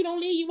 I hope he don't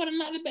leave you with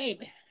another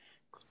baby.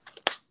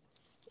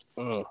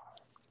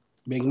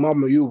 Big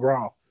Mama, you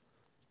wrong.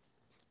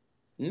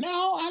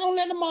 No, I don't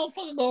let a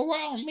motherfucker go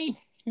wrong with me.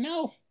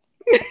 No.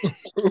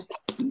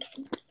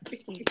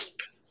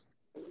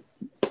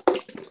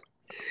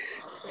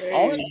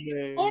 Only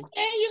thing you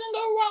can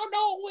go wrong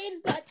dog with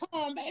is that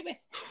Tom, baby.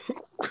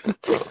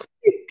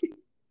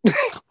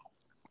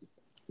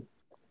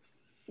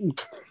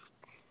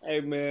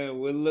 Hey man,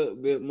 well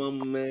look, Big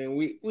Mama, man,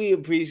 we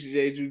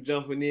appreciate you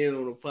jumping in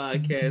on the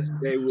podcast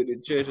today with the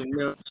church. And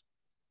now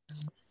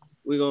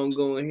we're gonna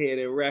go ahead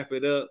and wrap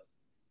it up.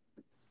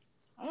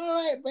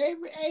 All right,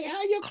 baby. Hey,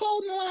 how your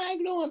clothing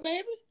line doing,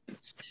 baby?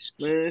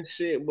 Man,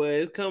 shit, boy,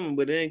 it's coming,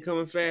 but it ain't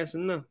coming fast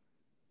enough.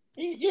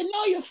 You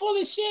know you're full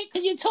of shit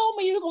because you told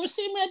me you were gonna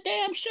send me a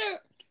damn shirt.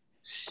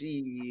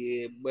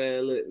 Shit,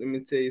 boy, look, let me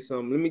tell you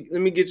something.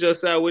 Let me get you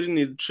aside. What you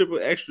need? Triple,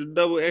 extra,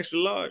 double, extra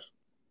large.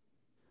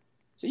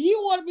 So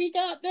you want to be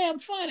goddamn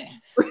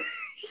funny?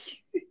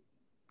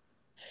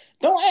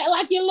 Don't act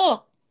like you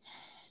look.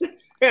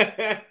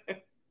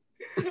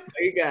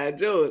 You got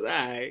Joe's. All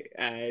right,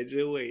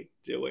 just wait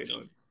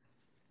on it.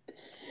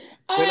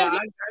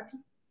 I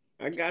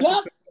got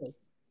you.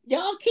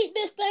 Y'all keep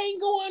this thing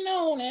going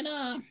on and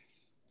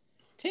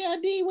tell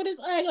D with his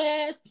ugly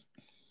ass.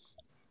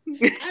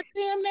 I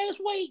see him next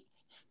week.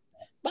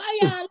 Bye,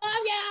 y'all.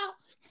 Love y'all.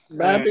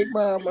 Bye, Big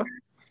Mama.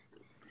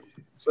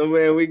 So,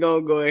 man, we're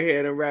going to go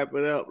ahead and wrap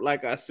it up.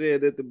 Like I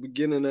said at the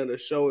beginning of the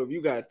show, if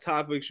you got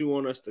topics you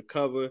want us to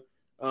cover,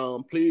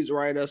 please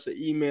write us an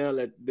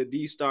email at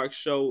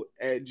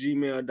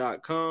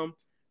thedstarkshow@gmail.com.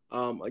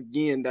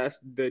 Again,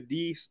 that's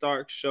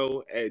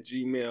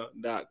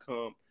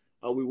thedstarkshow@gmail.com.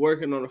 We're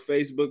working on a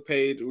Facebook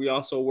page. We're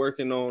also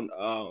working on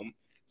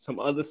some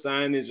other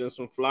signage and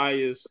some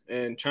flyers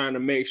and trying to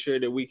make sure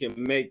that we can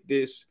make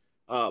this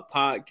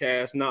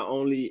podcast not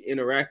only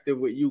interactive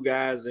with you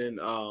guys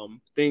and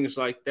things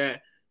like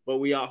that, but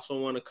we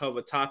also want to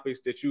cover topics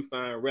that you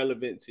find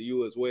relevant to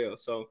you as well.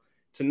 So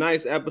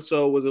tonight's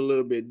episode was a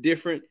little bit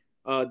different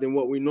than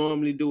what we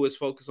normally do, is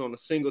focus on a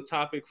single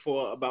topic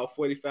for about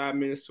 45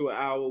 minutes to an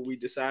hour. We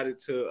decided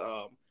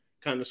to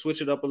kind of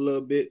switch it up a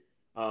little bit.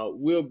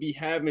 We'll be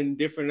having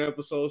different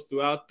episodes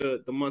throughout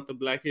the month of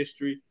Black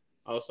History.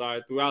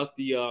 Throughout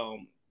the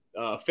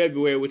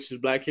February, which is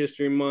Black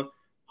History Month.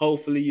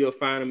 Hopefully you'll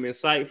find them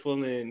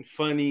insightful and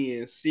funny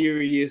and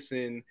serious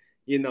and,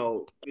 you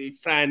know,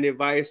 find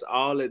advice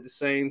all at the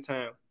same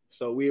time.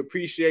 So we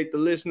appreciate the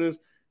listeners.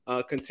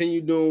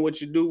 Continue doing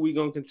what you do. We're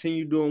going to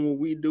continue doing what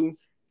we do,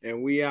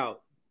 and we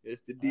out.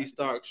 It's the D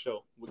Stark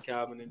Show with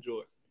Calvin and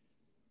Joy.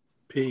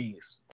 Peace.